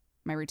my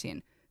my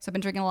routine. So I've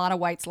been drinking a lot of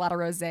whites, a lot of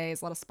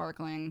rosés, a lot of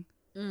sparkling,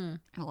 and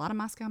a lot of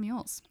Moscow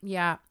mules.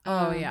 Yeah.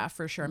 Oh yeah,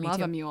 for sure. Me Love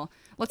too. a mule.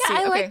 Let's Yeah,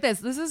 see. I Okay. like this.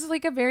 This is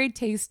like a very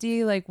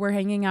tasty, like we're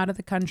hanging out at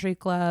the country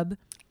club.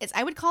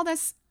 I would call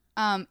this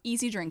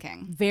easy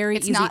drinking. Very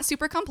It's easy. not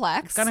super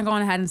complex. Gonna go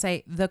on ahead and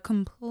say the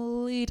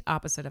complete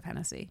opposite of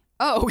Hennessy.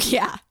 Oh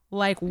yeah,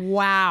 Like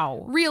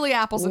wow. really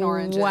apples and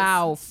oranges.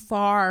 Wow,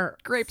 far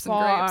Grapes and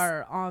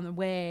far on the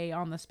way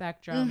on the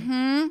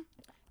spectrum.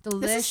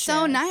 Delicious. This is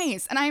so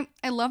nice. And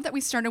I love that we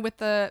started with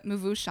the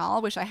Mouvu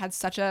Chal, which I had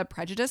such a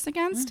prejudice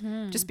against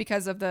just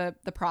because of the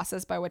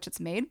process by which it's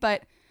made.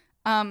 But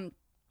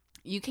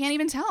you can't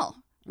even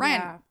tell.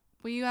 Ryan, Yeah.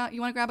 will you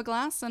want to grab a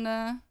glass and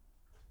a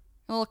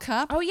little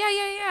cup? Oh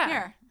yeah.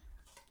 Here.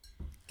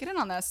 Get in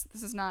on this.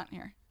 This is not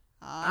here.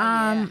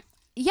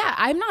 Yeah,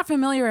 I'm not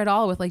familiar at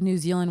all with like New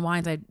Zealand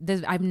wines.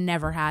 I've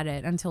never had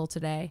it until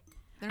today.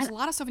 There's a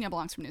lot of Sauvignon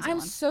Blancs from New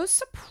Zealand. I'm so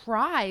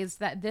surprised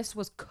that this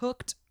was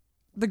cooked.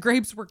 The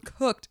grapes were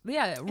cooked.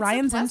 Yeah,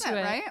 Ryan's It's so into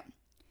it. pleasant, right?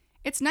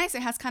 It's nice.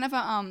 It has kind of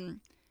a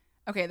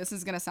okay, this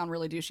is gonna sound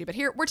really douchey, but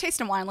here we're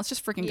tasting wine. Let's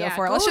just freaking go Yeah,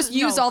 for it. Let's just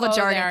use no, all the go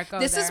jargon. there, go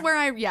This is there.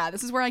 where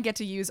this is where I get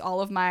to use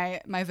all of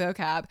my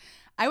vocab.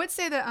 I would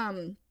say that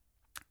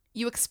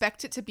you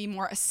expect it to be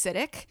more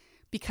acidic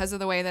because of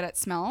the way that it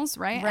smells,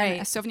 right? Right.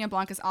 And a Sauvignon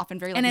Blanc is often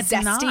very like And it's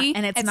zesty. not,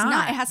 and it's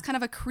not. It has kind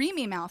of a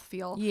creamy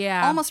mouthfeel.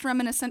 Yeah. Almost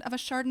reminiscent of a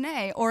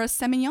Chardonnay or a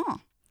Semillon.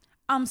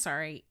 I'm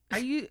sorry.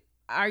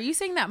 Are you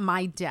saying that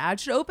my dad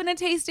should open a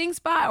tasting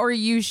spot or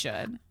you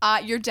should?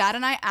 Your dad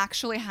and I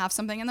actually have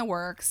something in the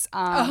works.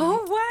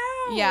 wow.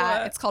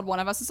 Yeah, it's called One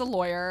of Us is a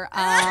Lawyer,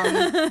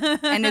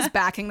 and is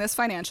backing this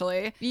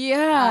financially.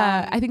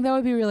 Yeah, I think that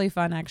would be really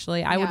fun.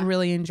 Actually, I would yeah.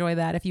 really enjoy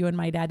that if you and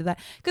my dad did that,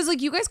 because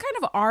like you guys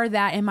kind of are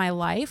that in my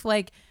life.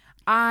 Like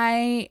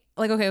okay.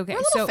 We're a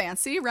little so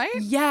fancy, right?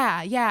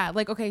 yeah.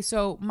 Like okay,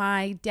 so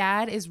my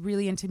dad is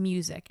really into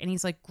music, and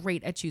he's like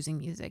great at choosing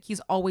music. He's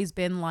always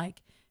been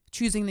like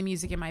choosing the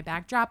music in my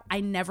backdrop. I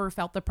never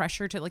felt the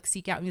pressure to like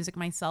seek out music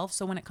myself.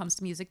 So when it comes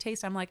to music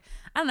taste, I'm like,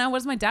 I don't know, what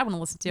does my dad want to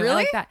listen to? Really? I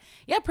like that.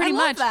 Yeah, pretty I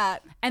love much.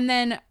 that. And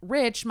then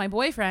Rich, my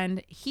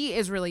boyfriend, he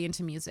is really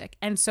into music.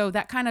 And so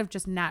that kind of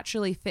just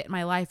naturally fit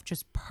my life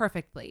just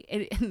perfectly.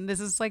 And this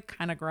is like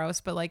kind of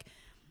gross, but like,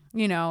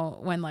 you know,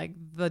 when like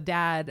the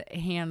dad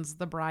hands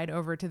the bride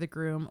over to the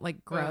groom,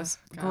 like gross,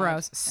 God.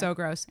 gross, so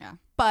gross. Yeah.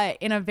 But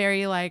in a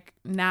very like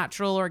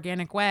natural,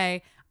 organic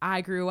way,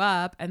 I grew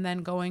up, and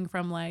then going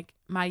from like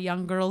my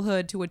young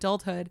girlhood to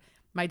adulthood,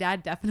 my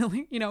dad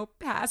definitely, you know,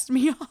 passed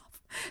me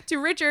off to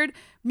Richard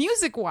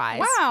music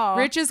wise. Wow.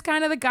 Rich is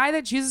kind of the guy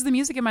that chooses the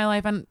music in my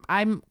life, and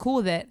I'm cool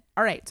with it.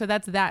 All right. So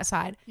that's that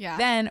side. Yeah.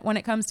 Then when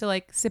it comes to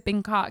like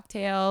sipping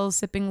cocktails,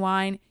 sipping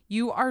wine,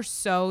 you are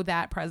so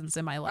that presence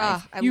in my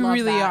life. I you love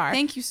really that. are.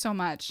 Thank you so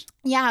much.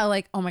 Yeah.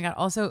 Like, oh my God.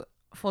 Also,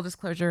 full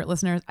disclosure,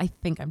 listeners, I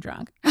think I'm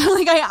drunk.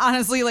 Like, I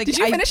honestly like. Did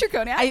you finish your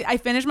cognac? I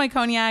finished my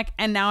cognac,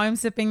 and now I'm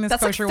sipping this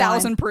That's like kosher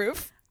 1,000 wine.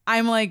 proof.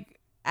 I'm like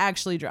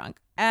actually drunk.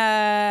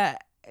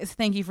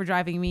 Thank you for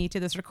driving me to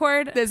this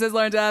record. This is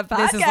Learned Up Podcast.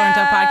 This is Learned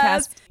Up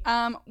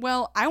Podcast.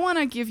 Well, I want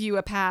to give you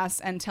a pass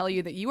and tell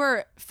you that you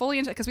are fully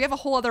into, because we have a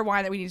whole other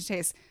wine that we need to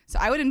taste. So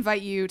I would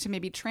invite you to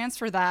maybe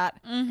transfer that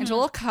into a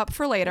little cup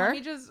for later. Let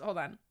me just hold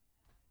on.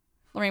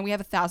 Lorraine, we have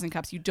 1,000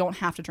 cups. You don't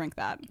have to drink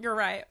that. You're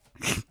right.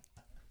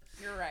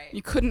 You're right.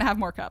 You couldn't have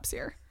more cups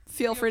here.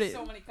 Feel free to.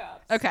 So many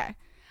cups. Okay.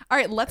 All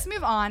right, let's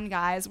move on,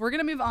 guys. We're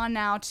going to move on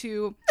now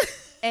to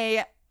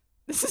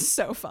this is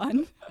so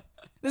fun.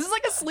 This is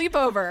like a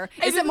sleepover.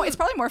 It's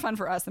probably more fun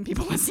for us than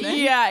people listening.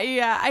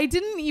 Yeah. I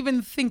didn't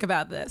even think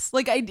about this.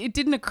 Like, it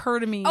didn't occur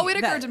to me. Oh, it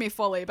occurred to me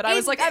fully, but I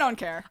was like, I don't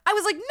care. I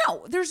was like,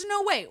 no, there's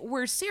no way.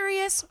 We're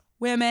serious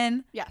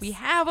women. Yes. We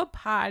have a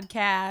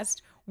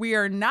podcast. We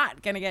are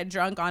not going to get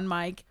drunk on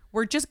mic.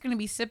 We're just going to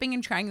be sipping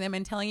and trying them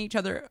and telling each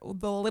other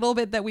the little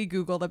bit that we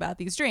Googled about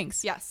these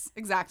drinks. Yes,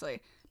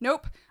 exactly.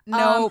 Nope.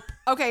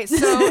 Okay, so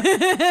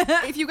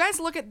if you guys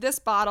look at this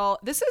bottle,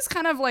 this is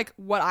kind of like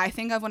what I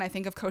think of when I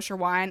think of kosher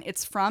wine.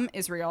 It's from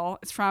Israel.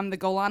 It's from the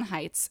Golan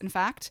Heights, in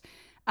fact.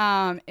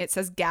 It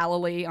says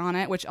Galilee on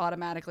it, which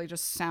automatically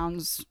just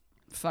sounds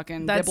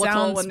fucking That biblical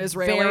sounds and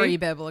Israeli. very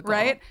biblical.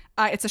 Right?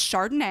 It's a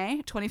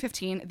Chardonnay,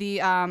 2015. The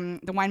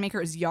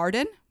winemaker is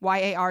Yarden,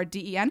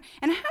 Yarden,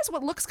 and it has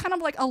what looks kind of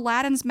like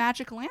Aladdin's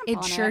magic lamp on It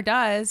it. sure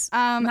does.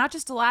 Not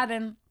just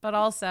Aladdin, but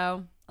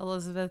also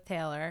Elizabeth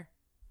Taylor.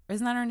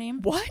 Isn't that her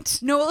name? What?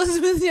 No,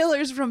 Elizabeth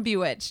Taylor's from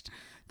Bewitched.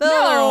 The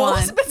other one.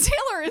 Elizabeth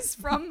Taylor is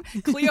from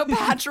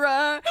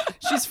Cleopatra.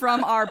 She's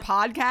from our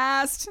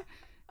podcast.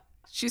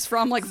 She's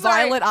from like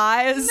Sorry. Violet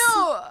Eyes.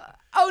 No.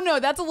 Oh no,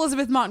 that's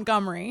Elizabeth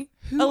Montgomery.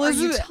 Who are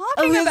you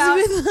talking about?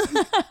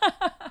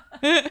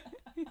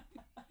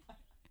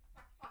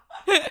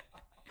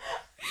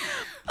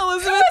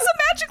 Elizabeth Who has a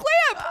magic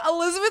lamp?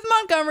 Elizabeth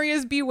Montgomery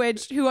is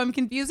Bewitched, who I'm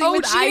confusing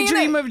with Genie I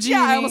Dream of Genie.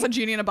 Yeah, I almost said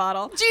Genie in a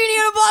bottle. Genie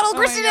in a bottle, my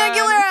Christina God.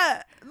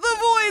 Aguilera. the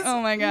voice. Oh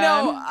my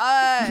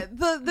God.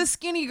 No, the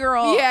skinny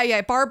girl.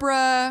 Yeah.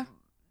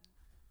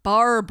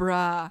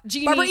 Barbara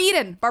Jeannie-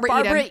 Eden.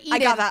 Barbara Eden. I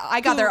got that.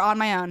 I got there on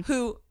my own.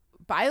 Who,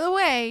 by the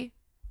way,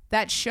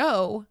 that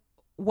show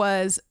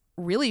was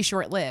really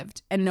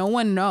short-lived and no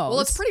one knows. Well,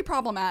 it's pretty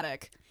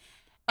problematic.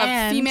 A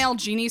And- female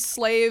genie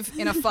slave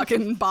in a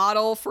fucking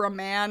bottle for a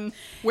man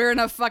wearing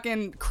a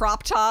fucking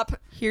crop top.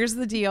 Here's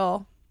the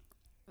deal.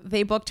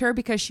 They booked her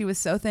because she was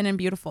so thin and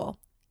beautiful.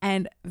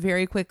 And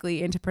very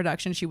quickly into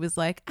production, she was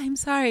like, I'm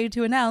sorry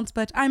to announce,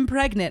 but I'm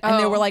pregnant. And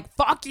they Oh. were like,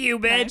 fuck you,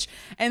 bitch.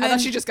 And I then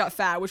thought she just got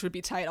fat, which would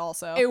be tight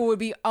also. it would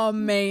be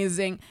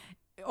amazing.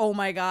 Oh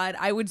my God.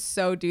 I would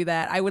so do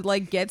that. I would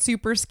like get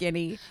super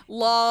skinny.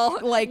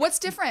 Lol. Like- what's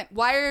different?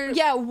 Why are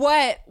Yeah,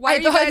 what? Why are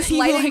you thought guys he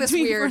lighting liked this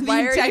me weird? For the Why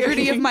are you-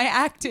 integrity of my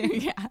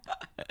acting. Yeah.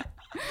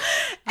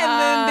 And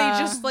then they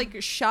just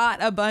like shot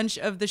a bunch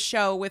of the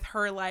show with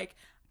her like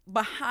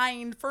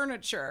behind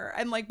furniture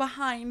and like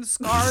behind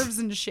scarves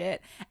and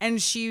shit.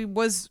 And she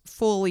was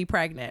fully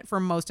pregnant for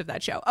most of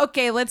that show.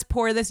 Okay, let's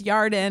pour this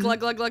yard in.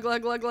 glug glug glug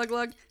glug glug glug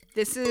glug?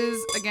 This is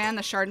again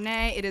the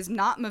Chardonnay. It is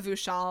not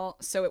Mavushal,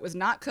 so it was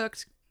not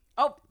cooked.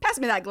 Oh, Pass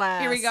me that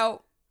glass. here we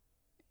go.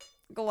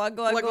 Glug,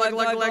 glug, glug,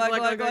 glug,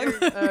 glug, glug,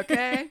 glug.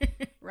 Okay.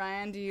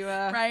 Ryan, do you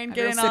Ryan, have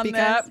get your in on sippy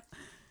this. cup?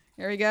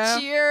 Here we go.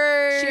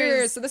 Cheers.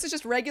 Cheers. So this is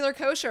just regular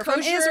kosher, from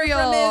Kosher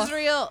Israel. From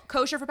Israel.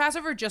 Kosher for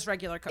Passover, just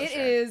regular kosher. It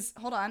is.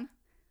 Hold on.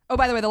 Oh,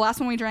 by the way, the last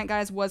one we drank,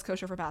 guys, was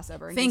kosher for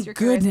Passover. in case Thank you're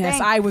curious. goodness.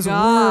 Thank I was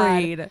God.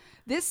 worried.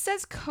 This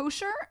says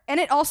kosher, and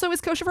it also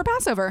is kosher for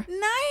Passover.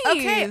 Nice.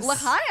 Okay,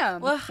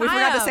 l'chaim. We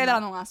forgot to say that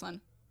on the last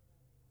one.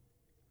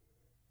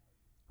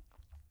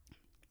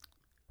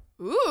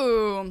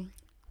 Ooh.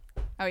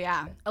 Oh,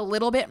 yeah. A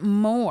little bit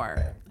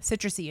more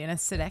citrusy and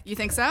acidic. You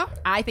think so?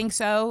 I think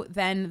so.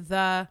 Than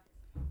the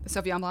The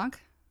Sauvignon Blanc?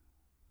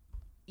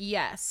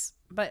 yes,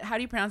 but how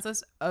do you pronounce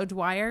this?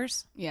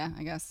 O'Dwyer's. Yeah,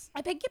 I guess.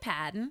 I beg your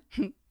pardon.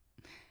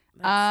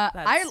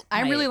 I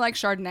really like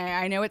Chardonnay.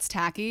 I know it's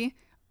tacky,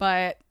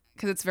 but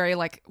because it's very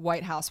like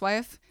white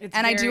housewife.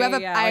 And I do have a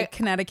like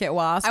Connecticut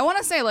wasp. I want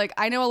to say like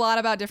I know a lot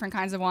about different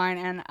kinds of wine,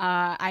 and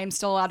I am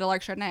still allowed to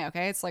like Chardonnay.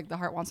 Okay, it's like the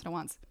heart wants what it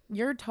wants.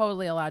 You're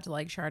totally allowed to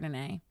like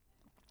Chardonnay.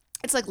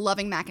 It's like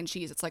loving mac and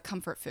cheese. It's like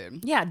comfort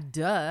food. Yeah,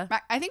 duh.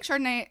 I think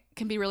Chardonnay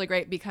can be really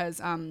great because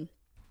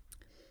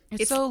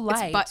It's so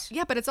light.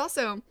 but it's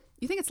also,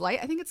 you think it's light?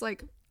 I think it's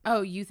like,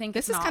 Oh, you think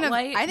this it's is not kind of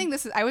light? I think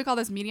this is, I would call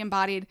this medium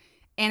bodied,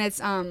 and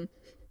it's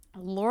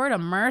Lord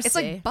of mercy. it's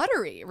like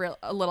buttery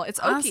a little. It's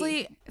oaky. Honestly,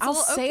 It's a I'll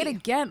little say it oaky.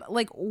 again.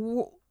 Like,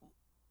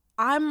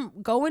 I'm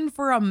going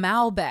for a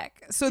Malbec,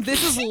 so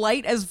this is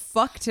light as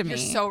fuck to me. You're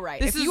so right.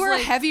 This If is you are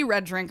like- a heavy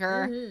red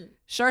drinker,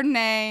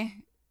 Chardonnay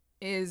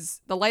is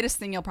the lightest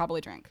thing you'll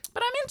probably drink.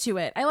 but I'm into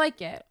it. I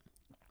like it.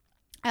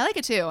 I like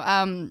it too.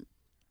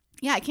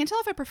 Yeah, I can't tell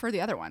if I prefer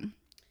the other one.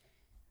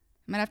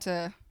 I might have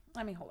to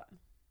Let me hold on.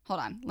 hold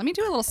on. Let me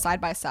do a little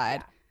side by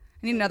side.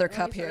 I need another cup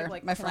Let me sort here, of,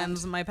 like, my friend.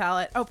 cleanse my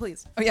palate. Oh,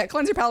 please. Oh yeah,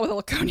 cleanse your palate with a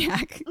little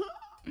cognac.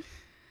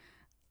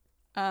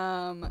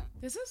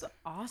 This is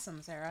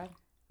awesome, Sarah.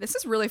 This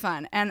is really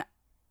fun. And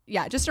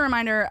yeah, just a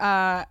reminder,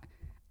 I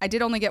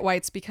did only get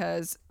whites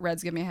because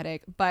reds give me a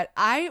headache, but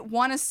I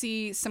want to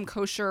see some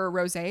kosher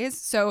rosés.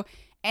 So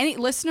any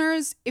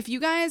listeners, if you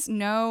guys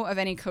know of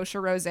any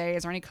kosher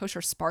rosés or any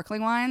kosher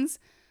sparkling wines,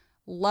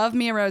 love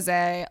me a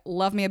rosé,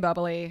 love me a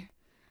bubbly.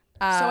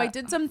 So I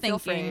did some Feel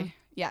thinking, free.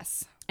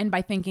 Yes. and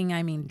by thinking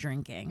I mean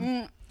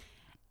drinking.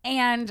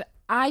 And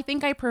I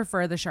think I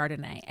prefer the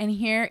Chardonnay, and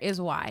here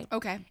is why.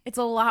 Okay. It's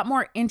a lot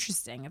more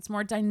interesting. It's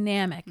more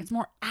dynamic. It's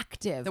more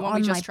active. The one on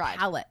we just my tried.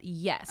 palate.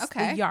 Yes.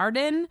 Okay. The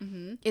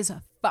Yarden is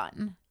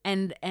fun,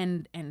 and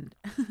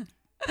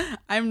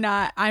I'm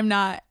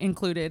not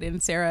included in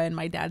Sarah and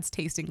my dad's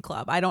tasting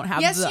club. I don't have.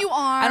 Yes, you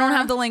are. I don't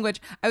have the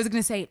language. I was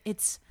gonna say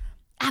it's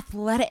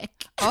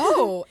athletic.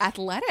 Oh,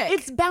 athletic.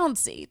 It's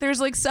bouncy. There's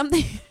like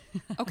something.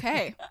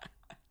 Okay.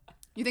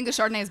 You think the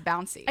Chardonnay is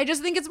bouncy? I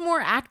just think it's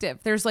more active.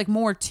 There's like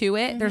more to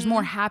it. There's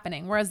more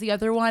happening. Whereas the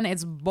other one,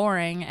 it's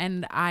boring,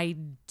 and I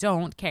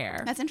don't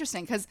care. That's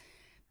interesting because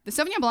the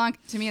Sauvignon Blanc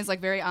to me is like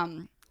very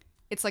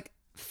it's like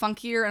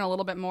funkier and a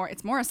little bit more.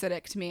 It's more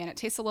acidic to me, and it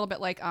tastes a little bit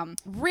like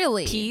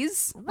Really?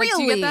 peas. Really? Like,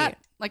 do you get that?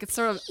 Like it's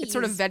sort of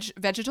Peas.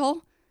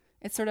 vegetal.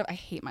 It's sort of, I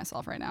hate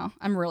myself right now.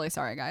 I'm really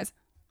sorry, guys.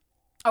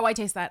 Oh, I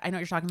taste that. I know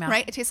what you're talking about.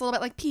 Right? It tastes a little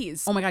bit like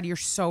peas, Oh my God, you're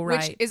so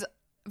right. which is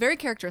very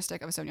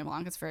characteristic of a Sauvignon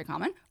Blanc. It's very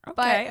common. Okay,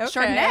 But okay,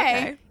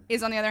 Chardonnay okay.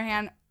 is, on the other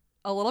hand,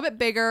 a little bit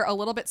bigger, a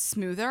little bit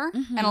smoother,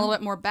 and a little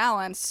bit more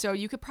balanced. So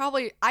I could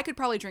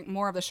probably drink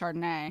more of the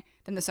Chardonnay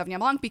than the Sauvignon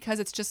Blanc because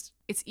it's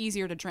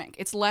easier to drink.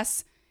 It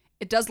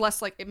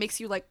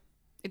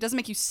doesn't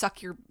make you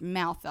suck your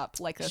mouth up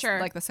like this, Sure.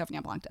 like the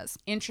Sauvignon Blanc does.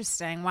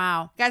 Interesting.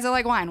 Wow. Guys, I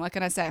like wine. What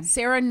can I say?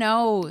 Sarah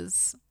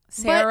knows.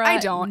 Sarah But I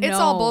don't. It's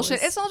all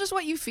bullshit. knows. It's all just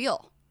what you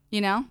feel.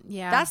 You know?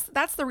 Yeah.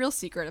 That's the real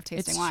secret of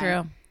tasting It's wine.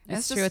 true. It's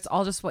It's true. just- It's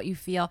all just what you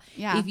feel.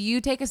 Yeah. If you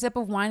take a sip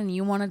of wine and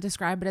you want to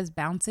describe it as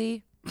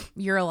bouncy,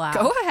 you're allowed.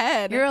 Go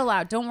ahead. You're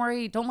allowed. Don't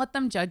worry. Don't let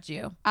them judge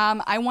you.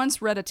 I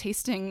once read a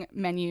tasting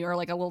menu or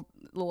like a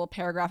little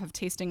paragraph of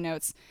tasting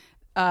notes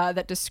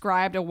that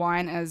described a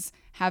wine as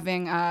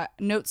having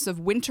notes of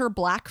winter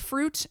black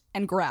fruit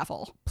and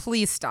gravel.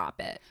 Please stop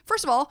it.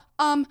 First of all,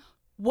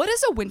 what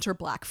is a winter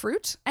black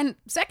fruit? And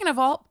second of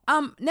all,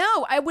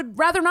 no, I would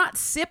rather not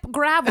sip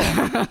gravel.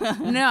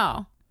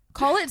 No.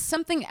 Call it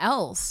something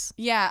else.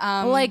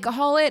 Yeah. Like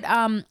call it,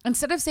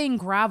 instead of saying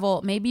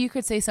gravel, maybe you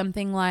could say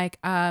something like,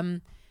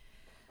 the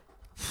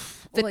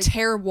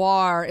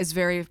terroir is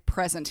very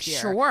present here.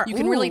 Sure. You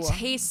can really Ooh.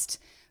 taste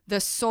the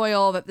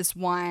soil that this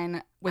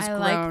wine was I grown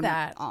like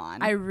that.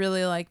 on. I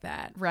really like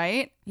that.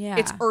 Right? Yeah.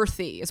 It's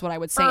earthy is what I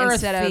would say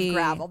instead Earthy. of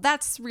gravel.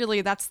 That's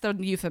the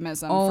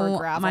euphemism for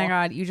gravel. Oh my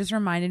God. You just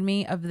reminded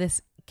me of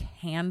this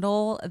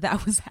candle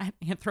that was at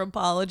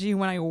Anthropology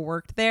when I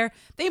worked there.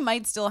 They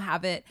might still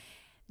have it.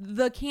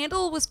 The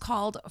candle was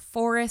called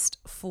Forest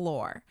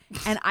Floor.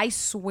 And I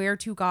swear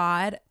to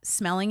God,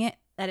 smelling it,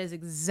 that is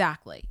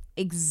exactly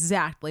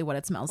what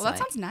it smells Well, like.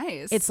 that sounds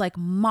nice. It's like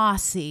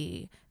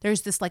mossy.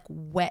 There's this like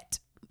wet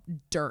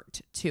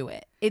dirt to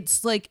it.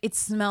 It's like, it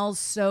smells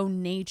so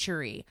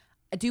naturey.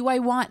 Do I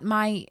want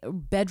my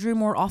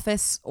bedroom or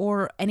office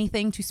or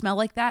anything to smell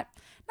like that?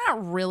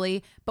 Not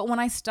really. But when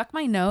I stuck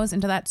my nose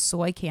into that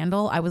soy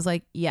candle, I was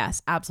like,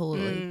 yes,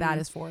 absolutely. That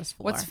is Forest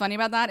Floor. What's funny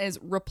about that is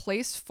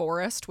replace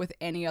forest with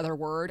any other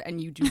word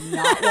and you do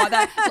not want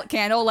that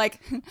candle, like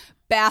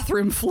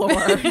bathroom floor,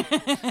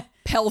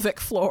 pelvic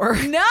floor.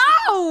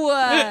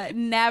 No,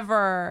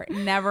 never,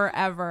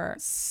 ever.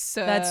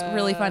 So, That's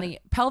really funny.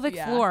 Pelvic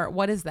yeah. floor.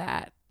 What is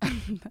that?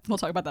 We'll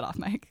talk about that off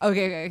mic.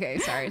 Okay.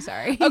 Sorry.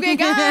 Okay,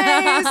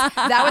 guys,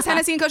 that was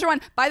Hennessy and Kosher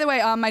Wine. By the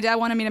way, my dad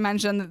wanted me to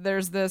mention that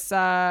there's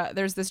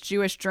this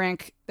Jewish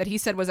drink that he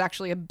said was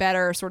actually a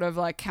better sort of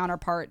like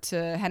counterpart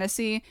to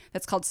Hennessy.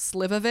 That's called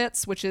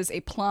Slivovitz, which is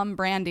a plum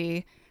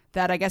brandy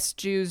that I guess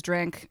Jews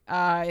drink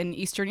in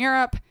Eastern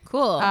Europe.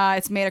 Cool.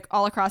 It's made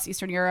all across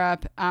Eastern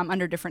Europe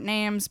under different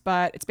names,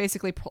 but it's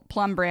basically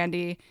plum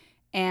brandy.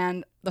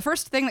 And the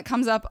first thing that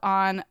comes up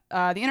on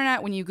the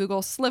internet when you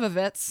Google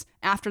Slivovitz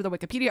after the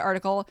Wikipedia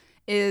article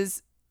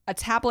is a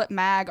Tablet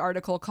Mag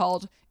article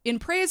called "In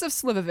Praise of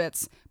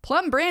Slivovitz,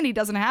 Plum Brandy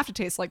Doesn't Have to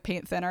Taste Like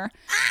Paint Thinner."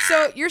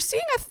 So you're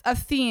seeing a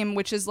theme,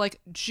 which is like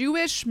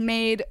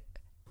Jewish-made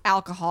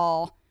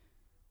alcohol,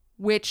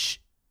 which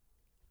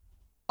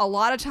a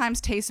lot of times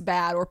tastes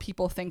bad or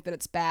people think that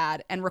it's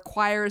bad and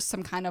requires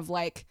some kind of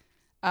like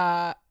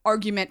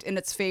argument in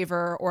its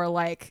favor or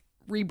like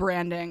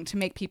rebranding to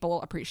make people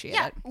appreciate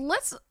it.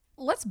 Let's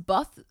Let's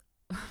buck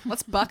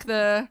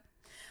the...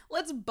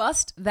 Let's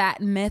bust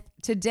that myth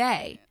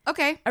today.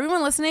 Okay.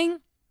 Everyone listening,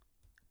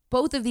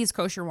 both of these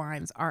kosher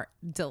wines are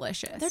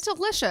delicious. They're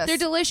delicious. They're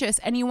delicious.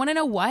 And you want to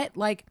know what?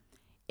 Like,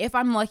 if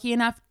I'm lucky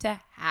enough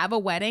to have a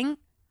wedding,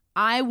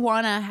 I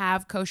want to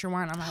have kosher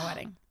wine on my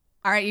wedding.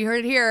 All right, you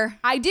heard it here.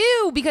 I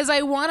do, because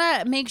I want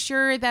to make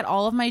sure that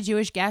all of my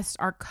Jewish guests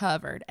are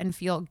covered and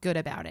feel good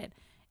about it.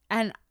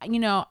 And, you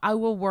know, I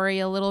will worry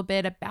a little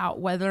bit about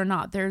whether or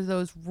not there's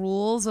those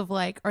rules of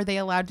like, are they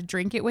allowed to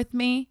drink it with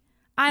me?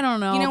 I don't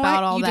know, You know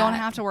about what? all You that. don't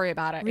have to worry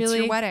about it. It's Really?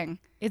 your wedding.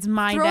 It's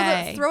my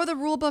day. Throw the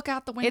rule book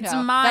out the window. It's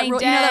my You know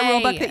that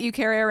rule book day. that you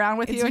carry around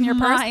with It's you in your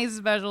purse? my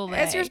special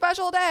day. It's your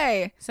special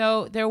day.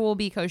 So there will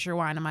be kosher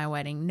wine at my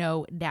wedding,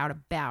 no doubt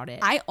about it.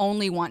 I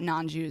only want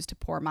non-Jews to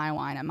pour my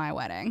wine at my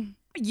wedding.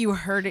 You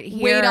heard it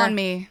here. Wait on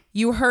me.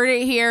 You heard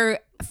it here,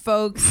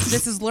 folks.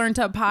 This is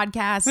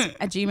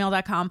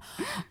learntupodcast@gmail.com.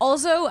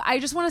 Also, I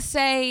just want to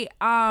say,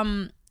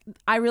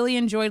 I really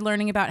enjoyed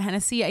learning about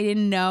Hennessy. I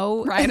didn't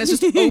know. Ryan is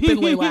just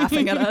openly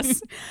laughing at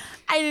us.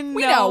 I didn't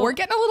We know. know. We're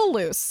getting a little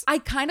loose. I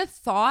kind of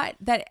thought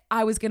that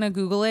I was going to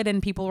Google it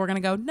and people were going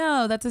to go,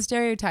 no, that's a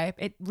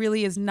stereotype. It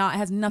really is not. It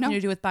has nothing to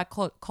do with black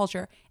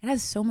culture. It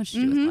has so much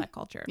to do with black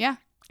culture. Yeah.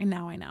 And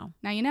now I know.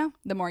 Now you know.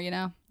 The more you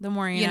know. The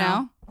more you You know.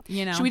 know?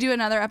 You know. Should we do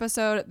another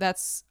episode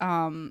that's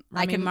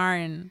Remy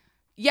Martin.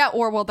 Yeah,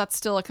 or well, that's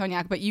still a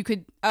cognac, but you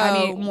could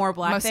more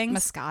black things?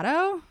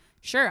 Moscato?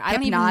 Sure. I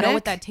don't even know Hypnotic?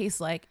 what that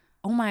tastes like.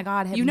 Oh my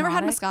God. You've never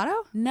had Hypnotic?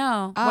 Moscato?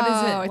 No. What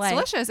is it? It's like?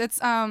 delicious.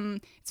 It's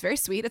very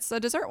sweet. It's a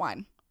dessert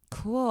wine.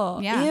 Cool.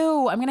 Yeah.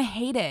 Ew. I'm gonna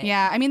hate it.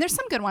 Yeah, I mean there's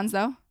some good ones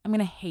though. I'm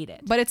gonna hate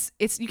it. But it's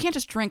you can't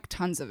just drink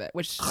tons of it,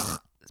 which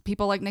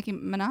people like Nicki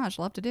Minaj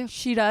love to do.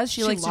 She does.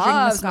 She likes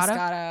loves to drink Moscato.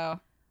 Moscato.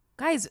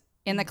 Guys.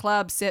 In the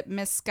club, sip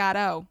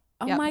Moscato.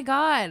 Oh Yep. my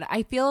God.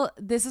 I feel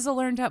this is a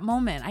learned up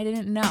moment. I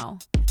didn't know.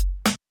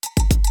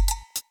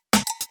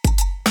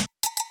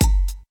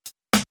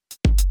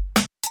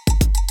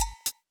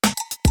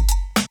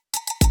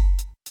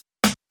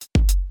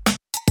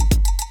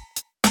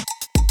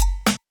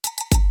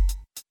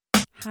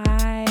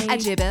 Hi.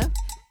 Ajibba.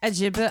 A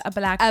jibba, a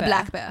black A bear.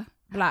 black bear.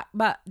 Black,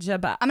 but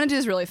jibba. I'm gonna do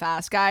this really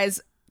fast, guys.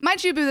 My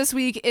Jubu this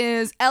week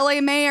is LA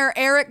Mayor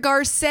Eric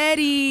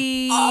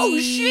Garcetti. Oh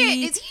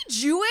shit! Is he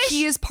Jewish?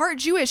 He is part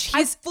Jewish.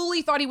 I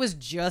fully thought he was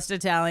just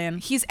Italian.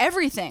 He's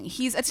everything.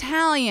 He's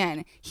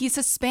Italian. He's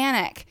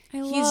Hispanic. I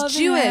He's love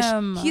Jewish.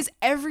 him. He's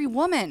every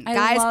woman, I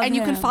guys. love And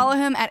you can him. follow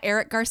him at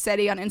Eric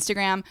Garcetti on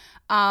Instagram.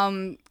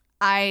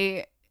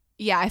 I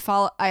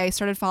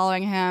started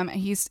following him.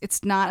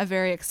 It's not a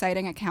very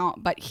exciting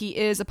account, but he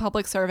is a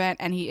public servant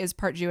and he is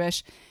part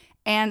Jewish.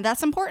 And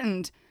that's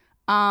important.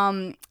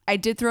 I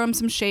did throw him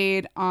some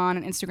shade on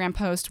an Instagram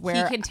post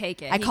where He can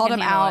take it. I He called can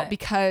him handle out it.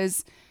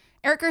 because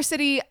Eric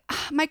Garcetti,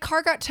 my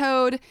car got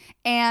towed,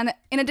 and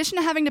in addition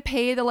to having to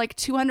pay the like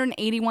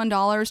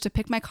 $281 to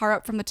pick my car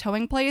up from the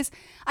towing place,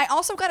 I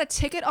also got a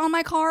ticket on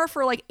my car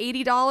for like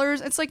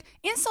 $80. It's like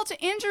insult to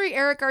injury,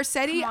 Eric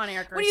Garcetti. Come on,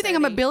 Eric What do you think?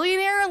 I'm a Garcetti.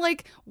 billionaire?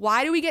 Like,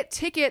 why do we get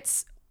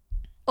tickets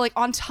like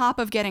on top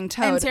of getting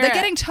towed? Sarah- The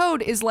getting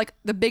towed is like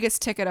the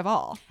biggest ticket of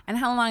all. And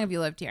how long have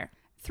you lived here?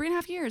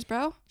 3.5 years,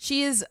 bro.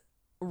 She is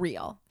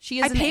real. She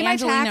is I an pay my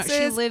Angelino. She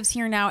taxes. lives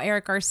here now,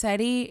 Eric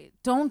Garcetti.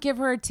 Don't give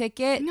her a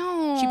ticket.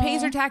 No. She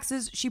pays her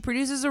taxes. She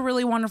produces a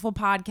really wonderful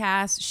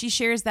podcast. She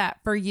shares that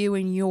for you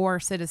and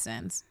your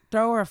citizens.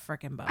 Throw her a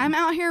freaking bone. I'm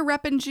out here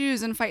repping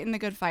Jews and fighting the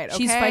good fight. Okay?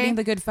 She's fighting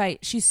the good fight.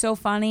 She's so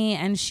funny,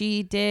 and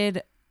she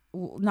did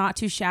Not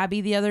Too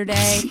Shabby the other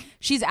day.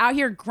 She's out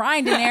here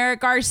grinding, Eric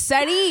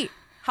Garcetti.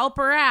 Help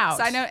her out.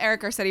 Side note,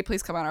 Eric Garcetti,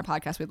 please come on our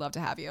podcast. We'd love to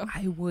have you.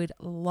 I would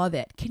love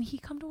it. Can he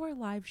come to our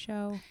live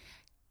show?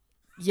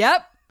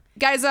 Yep.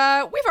 Guys,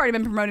 we've already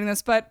been promoting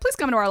this, but please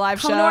come to our live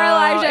show. Come to our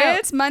live show.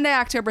 It's Monday,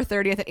 October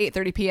 30th at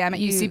 8:30 p.m. at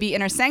UCB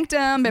Inner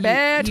Sanctum,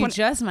 baby. You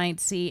just might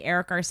see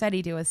Eric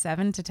Garcetti do a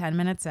 7 to 10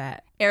 minute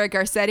set. Eric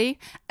Garcetti,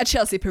 a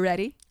Chelsea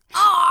Peretti,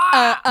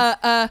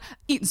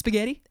 eating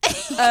spaghetti,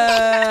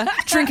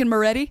 drinking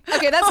Moretti.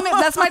 Okay,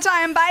 that's my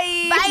time.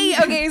 Bye. Bye.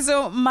 Okay,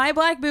 so my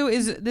Black Boo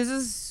this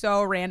is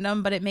so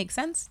random, but it makes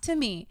sense to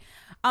me.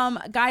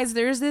 Guys,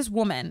 there's this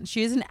woman.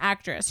 She is an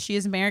actress. She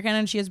is American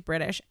and she is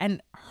British,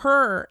 and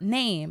her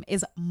name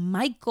is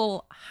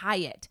Michael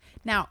Hyatt.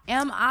 Now,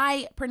 am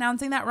I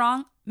pronouncing that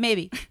wrong?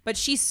 Maybe, but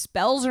she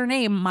spells her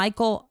name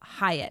Michael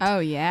Hyatt. Oh,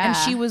 yeah. And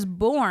she was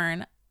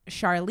born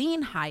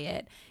Charlene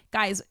Hyatt.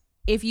 Guys,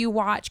 if you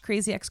watch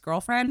Crazy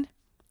Ex-Girlfriend,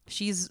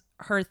 she's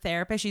her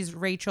therapist. She's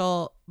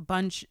Rachel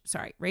Bloom.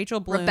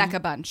 Rebecca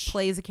Bunch.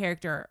 Plays a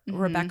character,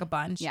 Rebecca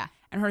Bunch. Yeah.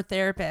 And her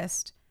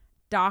therapist,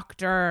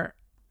 Dr.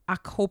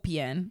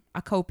 Akopian,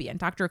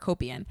 Dr.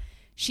 Akopian.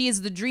 She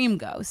is the dream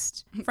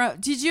ghost.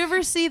 Did you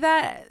ever see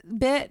that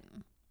bit?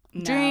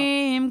 No.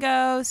 Dream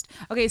ghost.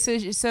 Okay,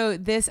 so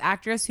this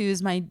actress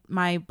who's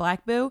my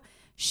Black Boo,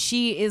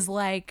 she is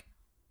like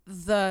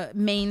the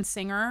main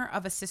singer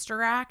of a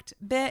sister act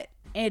bit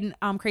in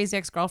Crazy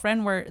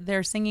Ex-Girlfriend, where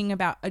they're singing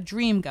about a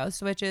dream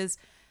ghost, which is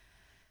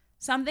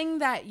something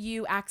that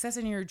you access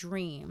in your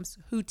dreams,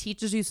 who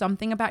teaches you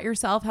something about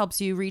yourself, helps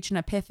you reach an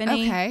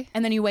epiphany. Okay.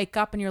 And then you wake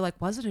up and you're like,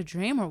 was it a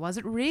dream or was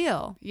it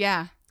real?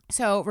 Yeah.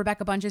 So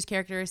Rebecca Bunch's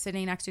character is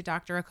sitting next to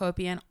Dr.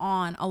 Akopian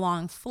on a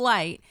long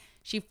flight.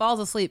 She falls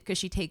asleep because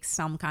she takes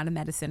some kind of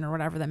medicine or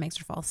whatever that makes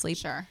her fall asleep.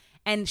 Sure.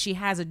 And she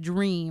has a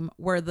dream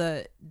where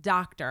the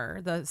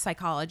doctor, the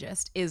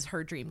psychologist, is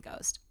her dream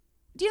ghost.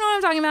 Do you know what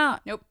I'm talking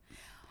about? Nope.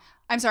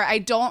 I'm sorry. I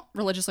don't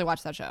religiously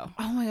watch that show.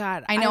 Oh my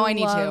God. I know I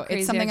need love to.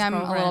 Crazy It's something I'm a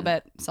little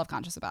Ex-Girlfriend. bit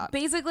self-conscious about.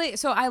 Basically,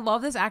 so I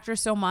love this actress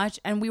so much,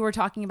 and we were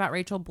talking about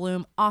Rachel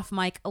Bloom off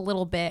mic a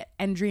little bit,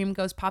 and Dream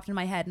Ghost popped in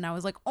my head, and I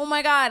was like, oh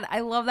my God, I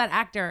love that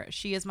actor.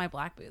 She is my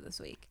Black Boo this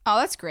week. Oh,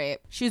 that's great.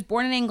 She was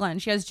born in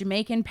England. She has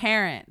Jamaican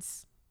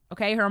parents.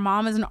 Okay, her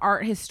mom is an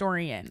art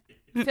historian.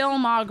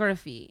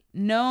 Filmography,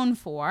 known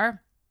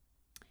for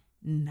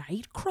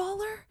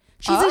Nightcrawler.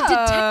 She's a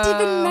detective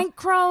in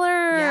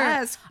Nightcrawler.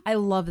 Yes. I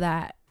love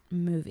that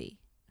movie.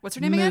 What's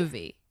her name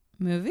again?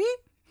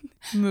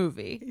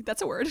 Movie.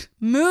 That's a word.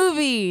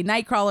 Movie.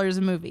 Nightcrawler is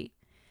a movie.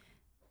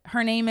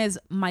 Her name is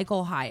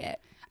Michael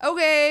Hyatt.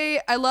 Okay,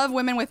 I love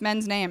women with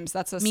men's names.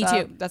 That's Me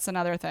too. That's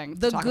another thing.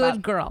 The to talk Good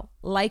about. Girl.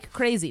 Like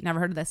Crazy.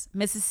 Never heard of this.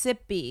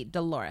 Mississippi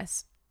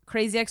Dolores.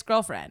 Crazy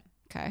Ex-Girlfriend.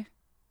 Okay.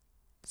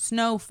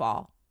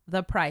 Snowfall.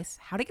 The Price.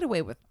 How to Get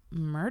Away with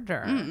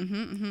Murder.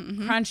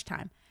 Crunch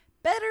Time.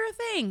 Better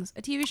Things.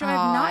 A TV show I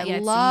have not yet I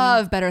seen.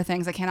 love Better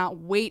Things. I cannot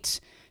wait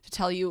to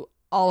tell you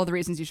all of the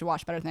reasons you should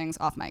watch Better Things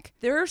off mic.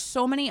 There are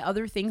so many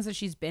other things that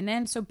she's been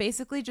in. So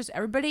basically, just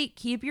everybody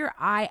keep your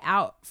eye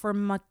out for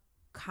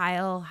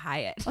Kyle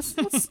Hyatt.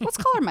 Let's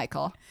call her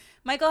Michael.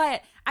 Michael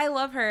Hyatt. I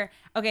love her.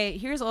 Okay,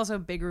 here's also a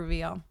big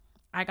reveal.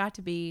 I got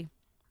to be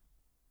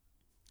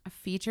a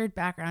featured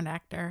background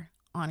actor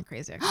on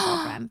Crazy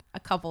Ex-Girlfriend a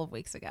couple of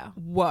weeks ago.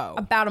 Whoa.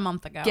 About a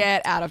month ago.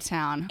 Get out of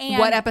town. And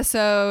what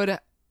episode?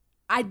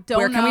 I don't know.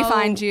 Where can we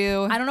find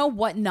you? I don't know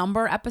what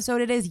number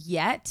episode it is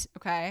yet.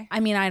 Okay. I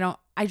mean,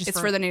 It's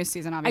for the new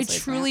season, obviously. I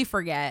truly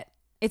forget.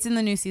 It's in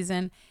the new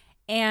season.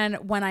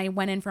 And when I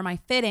went in for my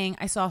fitting,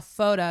 I saw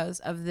photos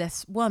of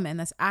this woman,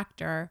 this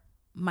actor,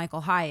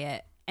 Michael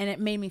Hyatt, and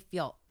it made me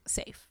feel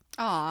safe.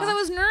 Because I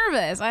was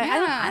nervous.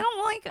 I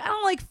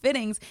don't like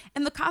fittings.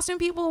 And the costume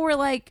people were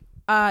like,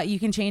 you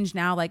can change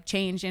now, like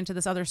change into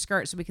this other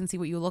skirt so we can see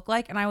what you look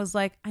like. And I was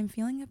like, I'm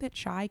feeling a bit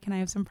shy. Can I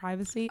have some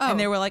privacy? Oh. And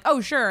they were like, oh,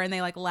 sure. And they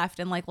like left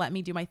and like let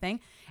me do my thing.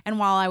 And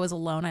while I was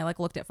alone, I like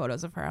looked at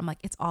photos of her. I'm like,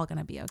 it's all going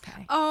to be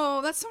okay. Oh,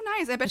 that's so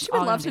nice. I bet she would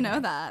all love gonna to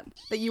be know there.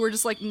 that you were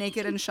just like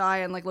naked and shy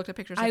and like looked at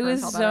pictures of I her was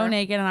and felt so better.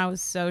 naked and I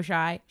was so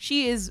shy.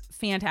 She is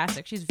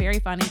fantastic. She's very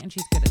funny and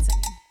she's good at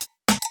singing.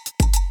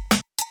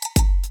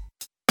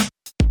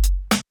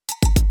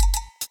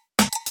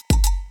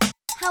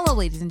 Hello,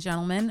 ladies and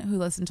gentlemen who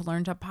listen to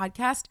Learned Up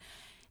Podcast.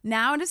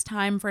 Now it is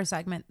time for a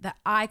segment that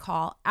I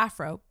call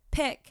Afro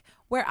Pick,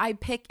 where I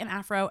pick an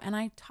afro and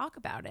I talk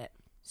about it.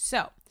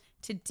 So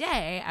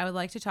today I would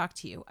like to talk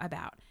to you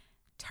about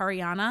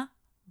Tariana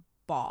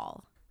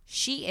Ball.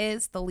 She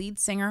is the lead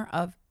singer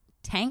of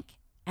Tank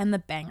and the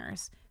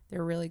Bangers.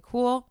 They're really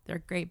cool. They're a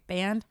great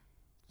band.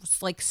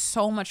 It's like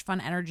so much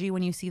fun energy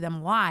when you see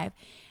them live.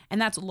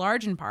 And that's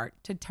large in part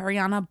to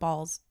Tariana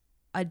Ball's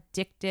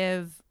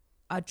addictive,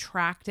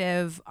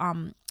 attractive,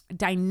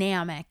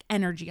 dynamic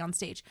energy on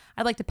stage.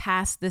 I'd like to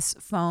pass this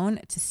phone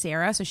to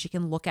Sarah so she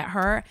can look at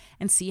her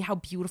and see how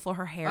beautiful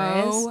her hair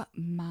is. Oh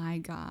my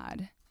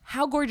God.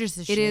 How gorgeous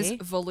is she? It is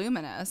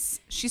voluminous.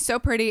 She's so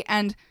pretty.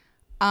 And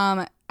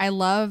I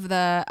love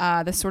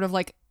the sort of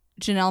like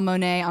Janelle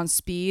Monáe on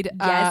Speed,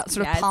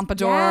 sort of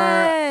pompadour,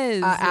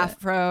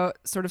 afro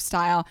sort of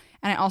style.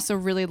 And I also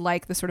really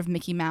like the sort of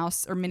Mickey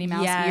Mouse or Minnie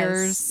Mouse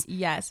ears.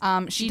 Yes.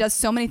 She does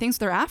so many things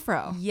with her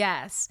afro.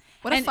 Yes.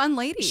 What a fun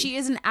lady. She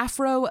is an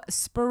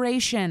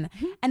Afro-spiration.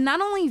 And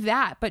not only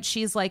that, but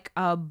she's like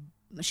a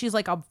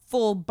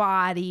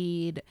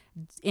full-bodied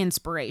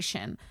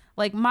inspiration.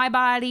 Like, my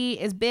body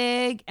is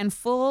big and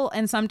full,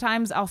 and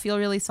sometimes I'll feel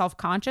really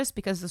self-conscious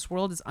because this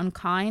world is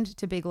unkind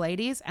to big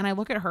ladies. And I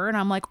look at her and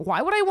I'm like,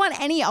 why would I want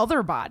any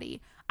other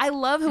body? I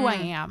love who I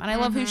am, and I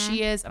love who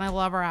she is, and I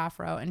love her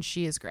afro, and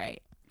she is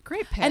great.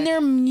 Great pick. And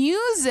their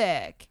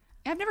music.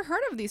 I've never heard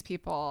of these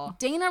people.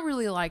 Dana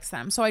really likes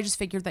them, so I just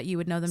figured that you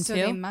would know them So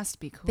too. they must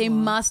be cool. They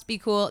must be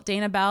cool.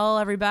 Dana Bell,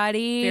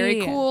 everybody.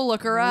 Very cool.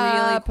 Look her up.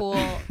 Really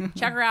cool.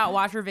 Check her out.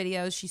 Watch her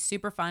videos. She's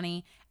super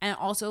funny. And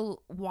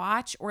also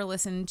watch or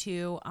listen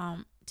to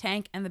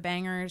Tank and the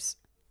Bangers.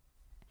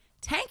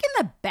 Tank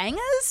and the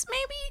Bangers,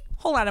 maybe?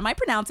 Hold on. Am I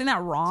pronouncing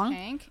that wrong?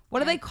 Tank.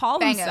 What do they call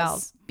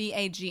themselves?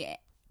 Bangas.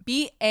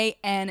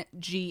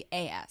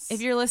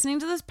 If you're listening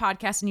to this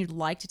podcast and you'd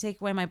like to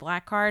take away my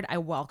black card, I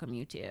welcome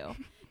you to.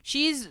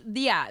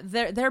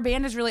 Their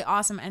band is really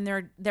awesome, and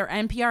their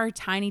NPR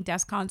Tiny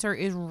Desk concert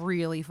is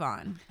really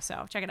fun.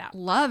 So check it out.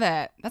 Love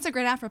it. That's a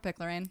great afro pick,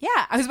 Lorraine.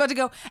 Yeah, I was about to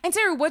go. And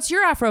Sarah, what's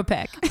your afro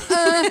pick?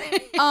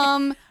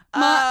 My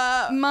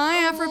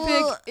afro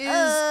pick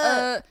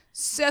is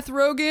Seth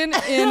Rogen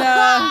in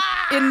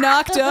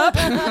Knocked Up.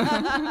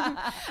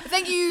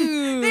 Thank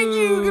you. Thank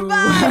you.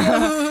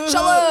 Goodbye.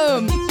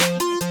 Shalom.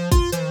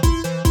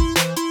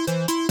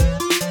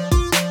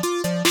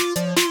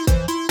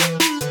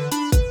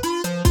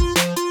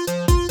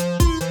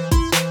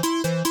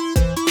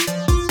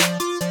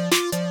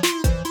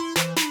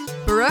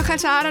 Baruch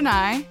atah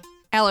Adonai,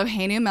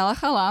 Eloheinu melech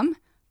haolam,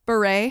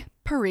 Borei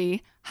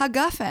pari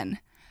hagafen.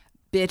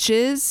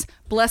 Bitches,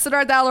 blessed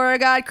art thou, Lord our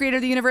God, creator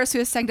of the universe, who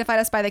has sanctified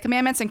us by thy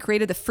commandments and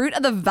created the fruit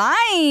of the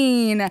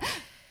vine.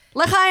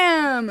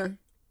 L'chaim.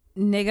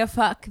 Nigga,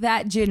 fuck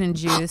that gin and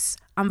juice.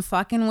 I'm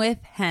fucking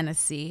with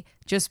Hennessy.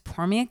 Just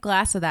pour me a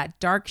glass of that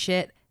dark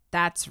shit.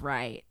 That's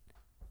right.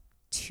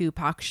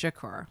 Tupac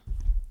Shakur.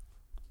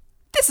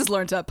 This is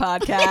Learned Up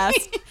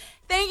Podcast.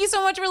 Thank you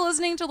so much for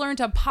listening to Learn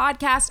to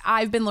Podcast.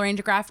 I've been Lorraine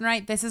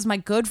DeGraffenreich. This is my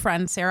good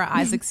friend, Sarah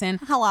Isaacson.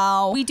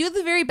 Hello. We do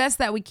the very best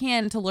that we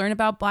can to learn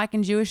about Black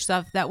and Jewish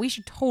stuff that we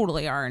should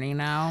totally already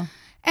know.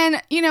 And,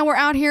 we're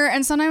out here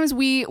and sometimes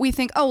we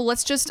think, oh,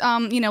 let's just,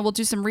 we'll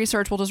do some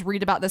research. We'll just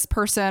read about this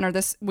person or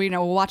this,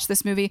 we'll watch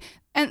this movie.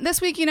 And this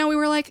week, we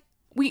were like,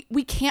 we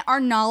can't, our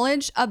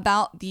knowledge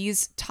about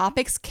these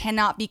topics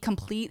cannot be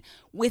complete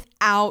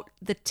without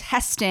the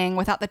testing,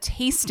 without the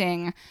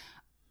tasting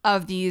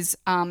of these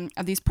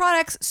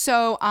products.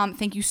 So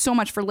thank you so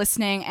much for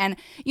listening. And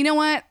you know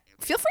what?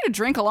 Feel free to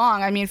drink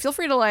along. I mean, feel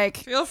free to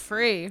Feel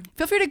free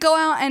to go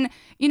out and,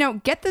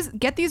 get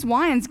these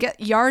wines. Get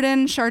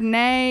Yarden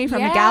Chardonnay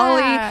from the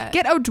Galilee.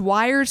 Get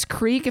O'Dwyer's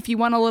Creek if you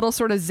want a little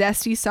sort of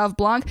zesty Sauv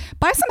Blanc.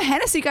 Buy some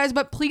Hennessy, guys,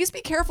 but please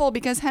be careful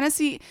because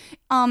Hennessy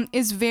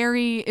is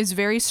very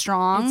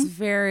strong. It's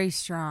very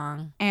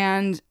strong.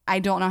 And I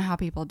don't know how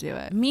people do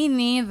it. Me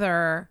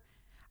neither.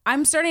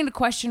 I'm starting to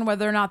question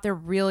whether or not they're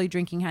really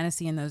drinking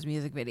Hennessy in those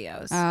music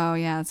videos. Oh,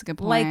 yeah, that's a good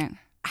point.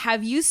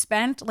 Have you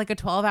spent a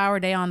 12-hour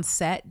day on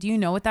set? Do you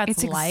know what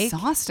that's like? It's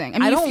exhausting. I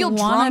mean, don't you feel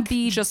wanna drunk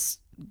be just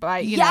by,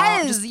 you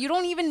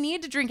don't even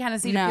need to drink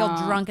Hennessy to feel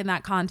drunk in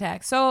that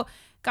context. So,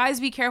 guys,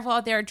 be careful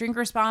out there. Drink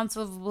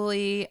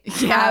responsibly.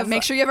 Yeah,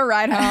 make sure you have a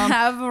ride home.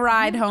 Have a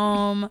ride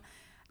home.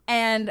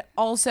 And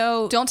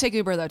also, don't take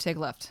Uber though, take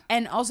Lyft.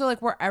 And also,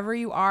 wherever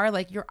you are,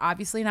 you're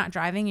obviously not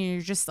driving and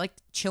you're just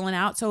chilling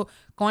out. So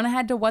go on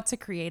ahead to What's a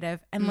Creative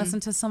and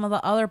listen to some of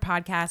the other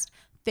podcasts.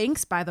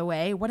 Thanks, by the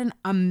way. What an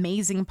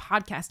amazing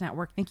podcast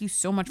network. Thank you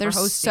so much for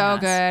hosting us. They're so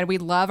good. We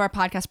love our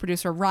podcast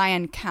producer,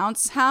 Ryan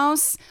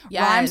Countshouse.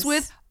 Yes. Rhymes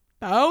with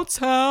Bounce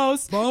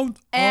House.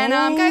 And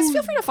guys,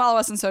 feel free to follow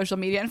us on social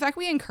media. In fact,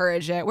 we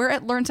encourage it. We're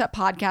at Learned Up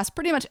Podcast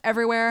pretty much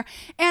everywhere.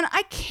 And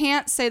I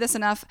can't say this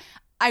enough.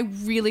 I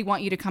really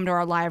want you to come to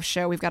our live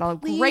show. We've got a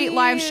great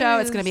live show.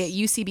 It's going to be at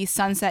UCB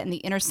Sunset in the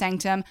Inner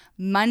Sanctum,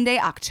 Monday,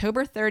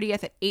 October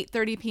 30th at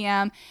 8:30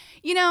 p.m.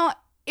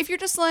 If you're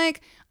just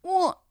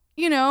well,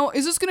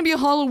 is this going to be a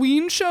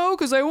Halloween show?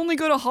 Because I only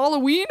go to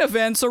Halloween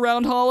events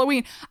around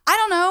Halloween. I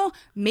don't know.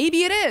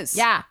 Maybe it is.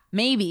 Yeah,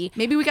 maybe.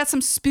 Maybe we got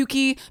some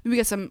spooky, maybe we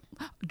got some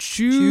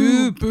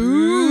Jew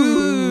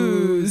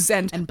booze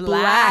and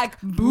black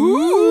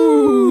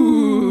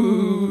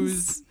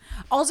booze.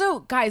 Also,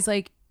 guys,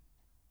 like,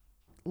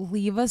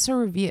 leave us a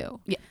review.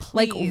 Yeah,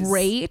 like, please.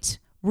 rate,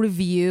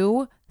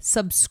 review,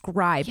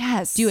 subscribe.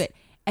 Yes. Do it.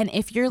 And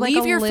if you're like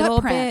Leave a your little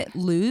footprint. bit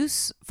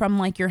loose from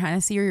like your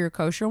Hennessy or your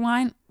kosher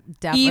wine,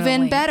 definitely,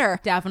 Even better.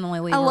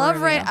 Definitely leave I a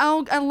love review.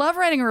 I love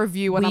writing a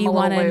review when I'm We a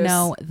little want to loose.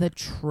 know the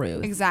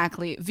truth.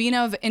 Exactly.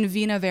 Vino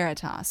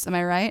Veritas. Am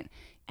I right?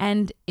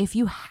 And if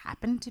you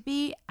happen to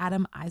be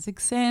Adam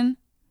Isaacson,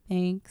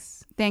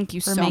 thanks Thank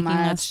you for so making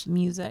much. us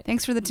music.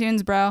 Thanks for the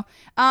tunes, bro.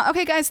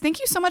 Okay, guys, thank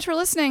you so much for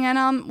listening,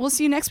 and we'll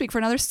see you next week for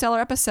another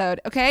stellar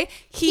episode. Okay?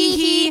 Hee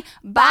hee.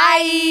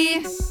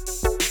 Bye.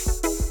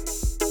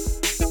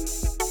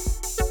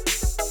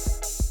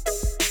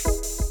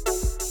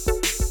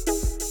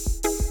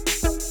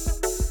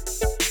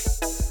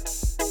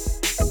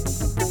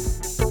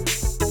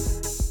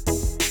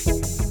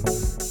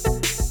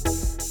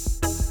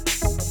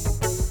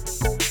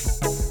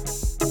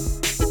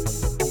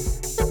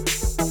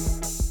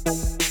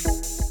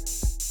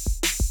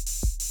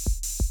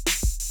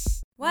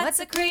 What's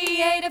a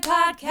Creative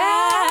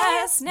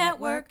Podcast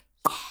Network?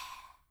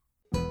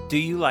 Do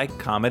you like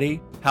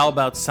comedy? How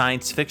about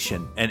science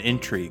fiction and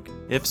intrigue?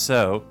 If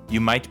so, you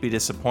might be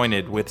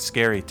disappointed with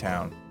Scary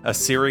Town, a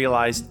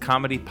serialized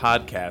comedy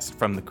podcast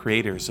from the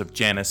creators of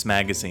Janus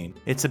Magazine.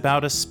 It's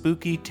about a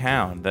spooky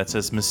town that's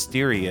as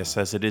mysterious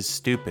as it is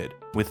stupid,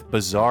 with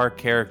bizarre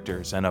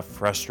characters and a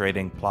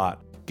frustrating plot.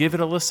 Give it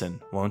a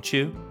listen, won't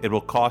you? It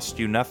will cost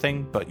you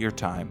nothing but your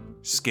time.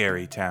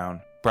 Scary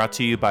Town. Brought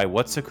to you by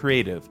What's a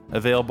Creative,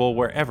 available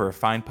wherever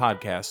fine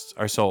podcasts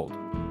are sold.